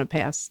you don't want to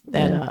pass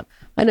that up.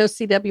 I know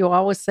CW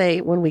always say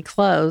when we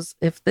close,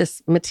 if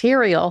this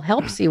material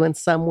helps you in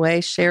some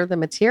way, share the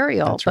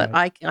material. That's but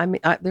right. I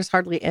mean, there's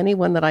hardly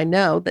anyone that I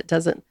know that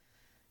doesn't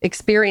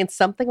experience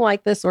something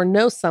like this or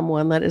know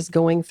someone that is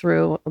going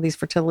through these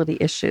fertility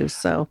issues.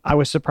 So I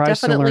was surprised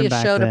to learn definitely a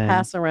back show then. to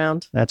pass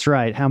around. That's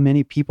right. How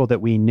many people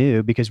that we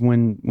knew, because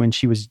when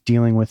she was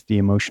dealing with the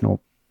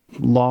emotional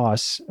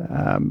loss.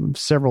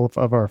 Several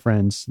of our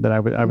friends that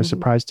I was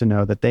surprised to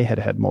know that they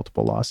had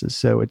multiple losses.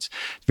 So it's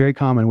very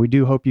common. We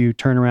do hope you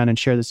turn around and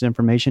share this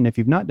information. If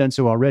you've not done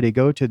so already,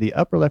 go to the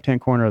upper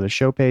left-hand corner of the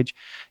show page.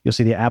 You'll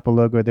see the Apple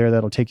logo there.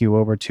 That'll take you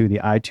over to the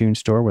iTunes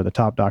store where the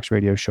Top Docs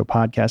Radio Show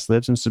podcast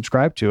lives, and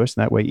subscribe to us.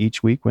 That way,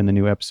 each week when the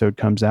new episode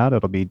comes out,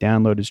 it'll be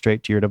downloaded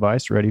straight to your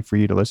device, ready for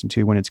you to listen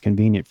to when it's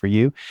convenient for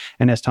you.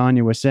 And as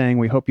Tanya was saying,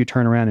 we hope you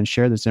turn around and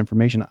share this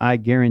information. I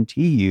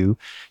guarantee you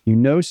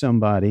know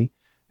somebody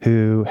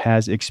who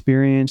has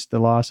experienced the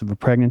loss of a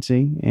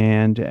pregnancy.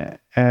 And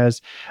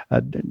as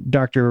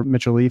Dr.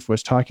 Mitchell-Leaf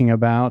was talking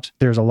about,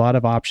 there's a lot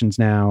of options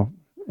now,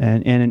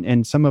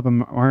 and some of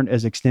them aren't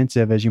as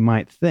extensive as you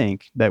might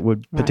think that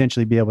would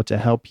potentially be able to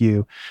help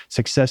you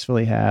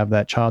successfully have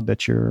that child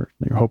that you're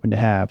hoping to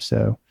have.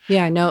 So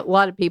yeah, I know a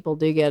lot of people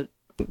do get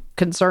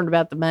concerned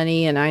about the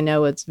money, and I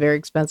know it's very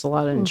expensive. A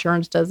lot of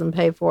insurance doesn't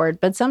pay for it,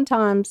 but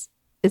sometimes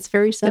it's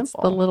very simple.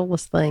 It's the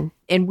littlest thing.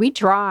 And we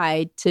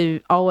try to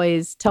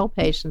always tell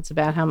patients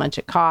about how much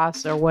it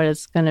costs or what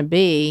it's going to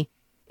be.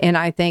 And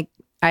I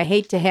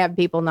hate to have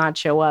people not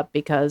show up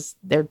because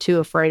they're too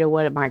afraid of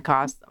what it might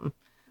cost them.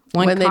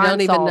 When they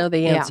don't even know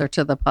the answer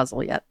to the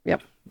puzzle yet.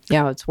 Yep.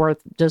 Yeah, it's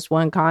worth just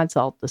one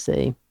consult to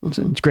see.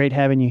 It's great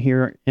having you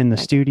here in the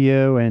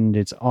studio, and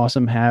it's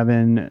awesome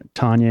having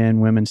Tanya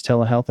and Women's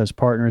Telehealth as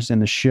partners in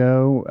the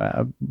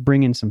show,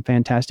 bringing some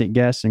fantastic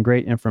guests and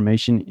great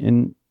information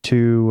in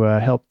to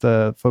help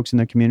the folks in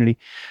the community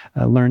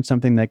learn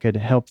something that could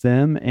help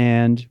them.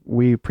 And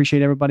we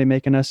appreciate everybody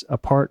making us a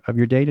part of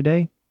your day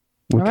today.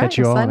 We'll catch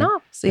you all. Sign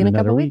off. See you in a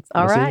couple week. weeks.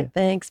 All right.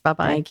 Thanks.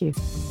 Bye-bye. Thank you.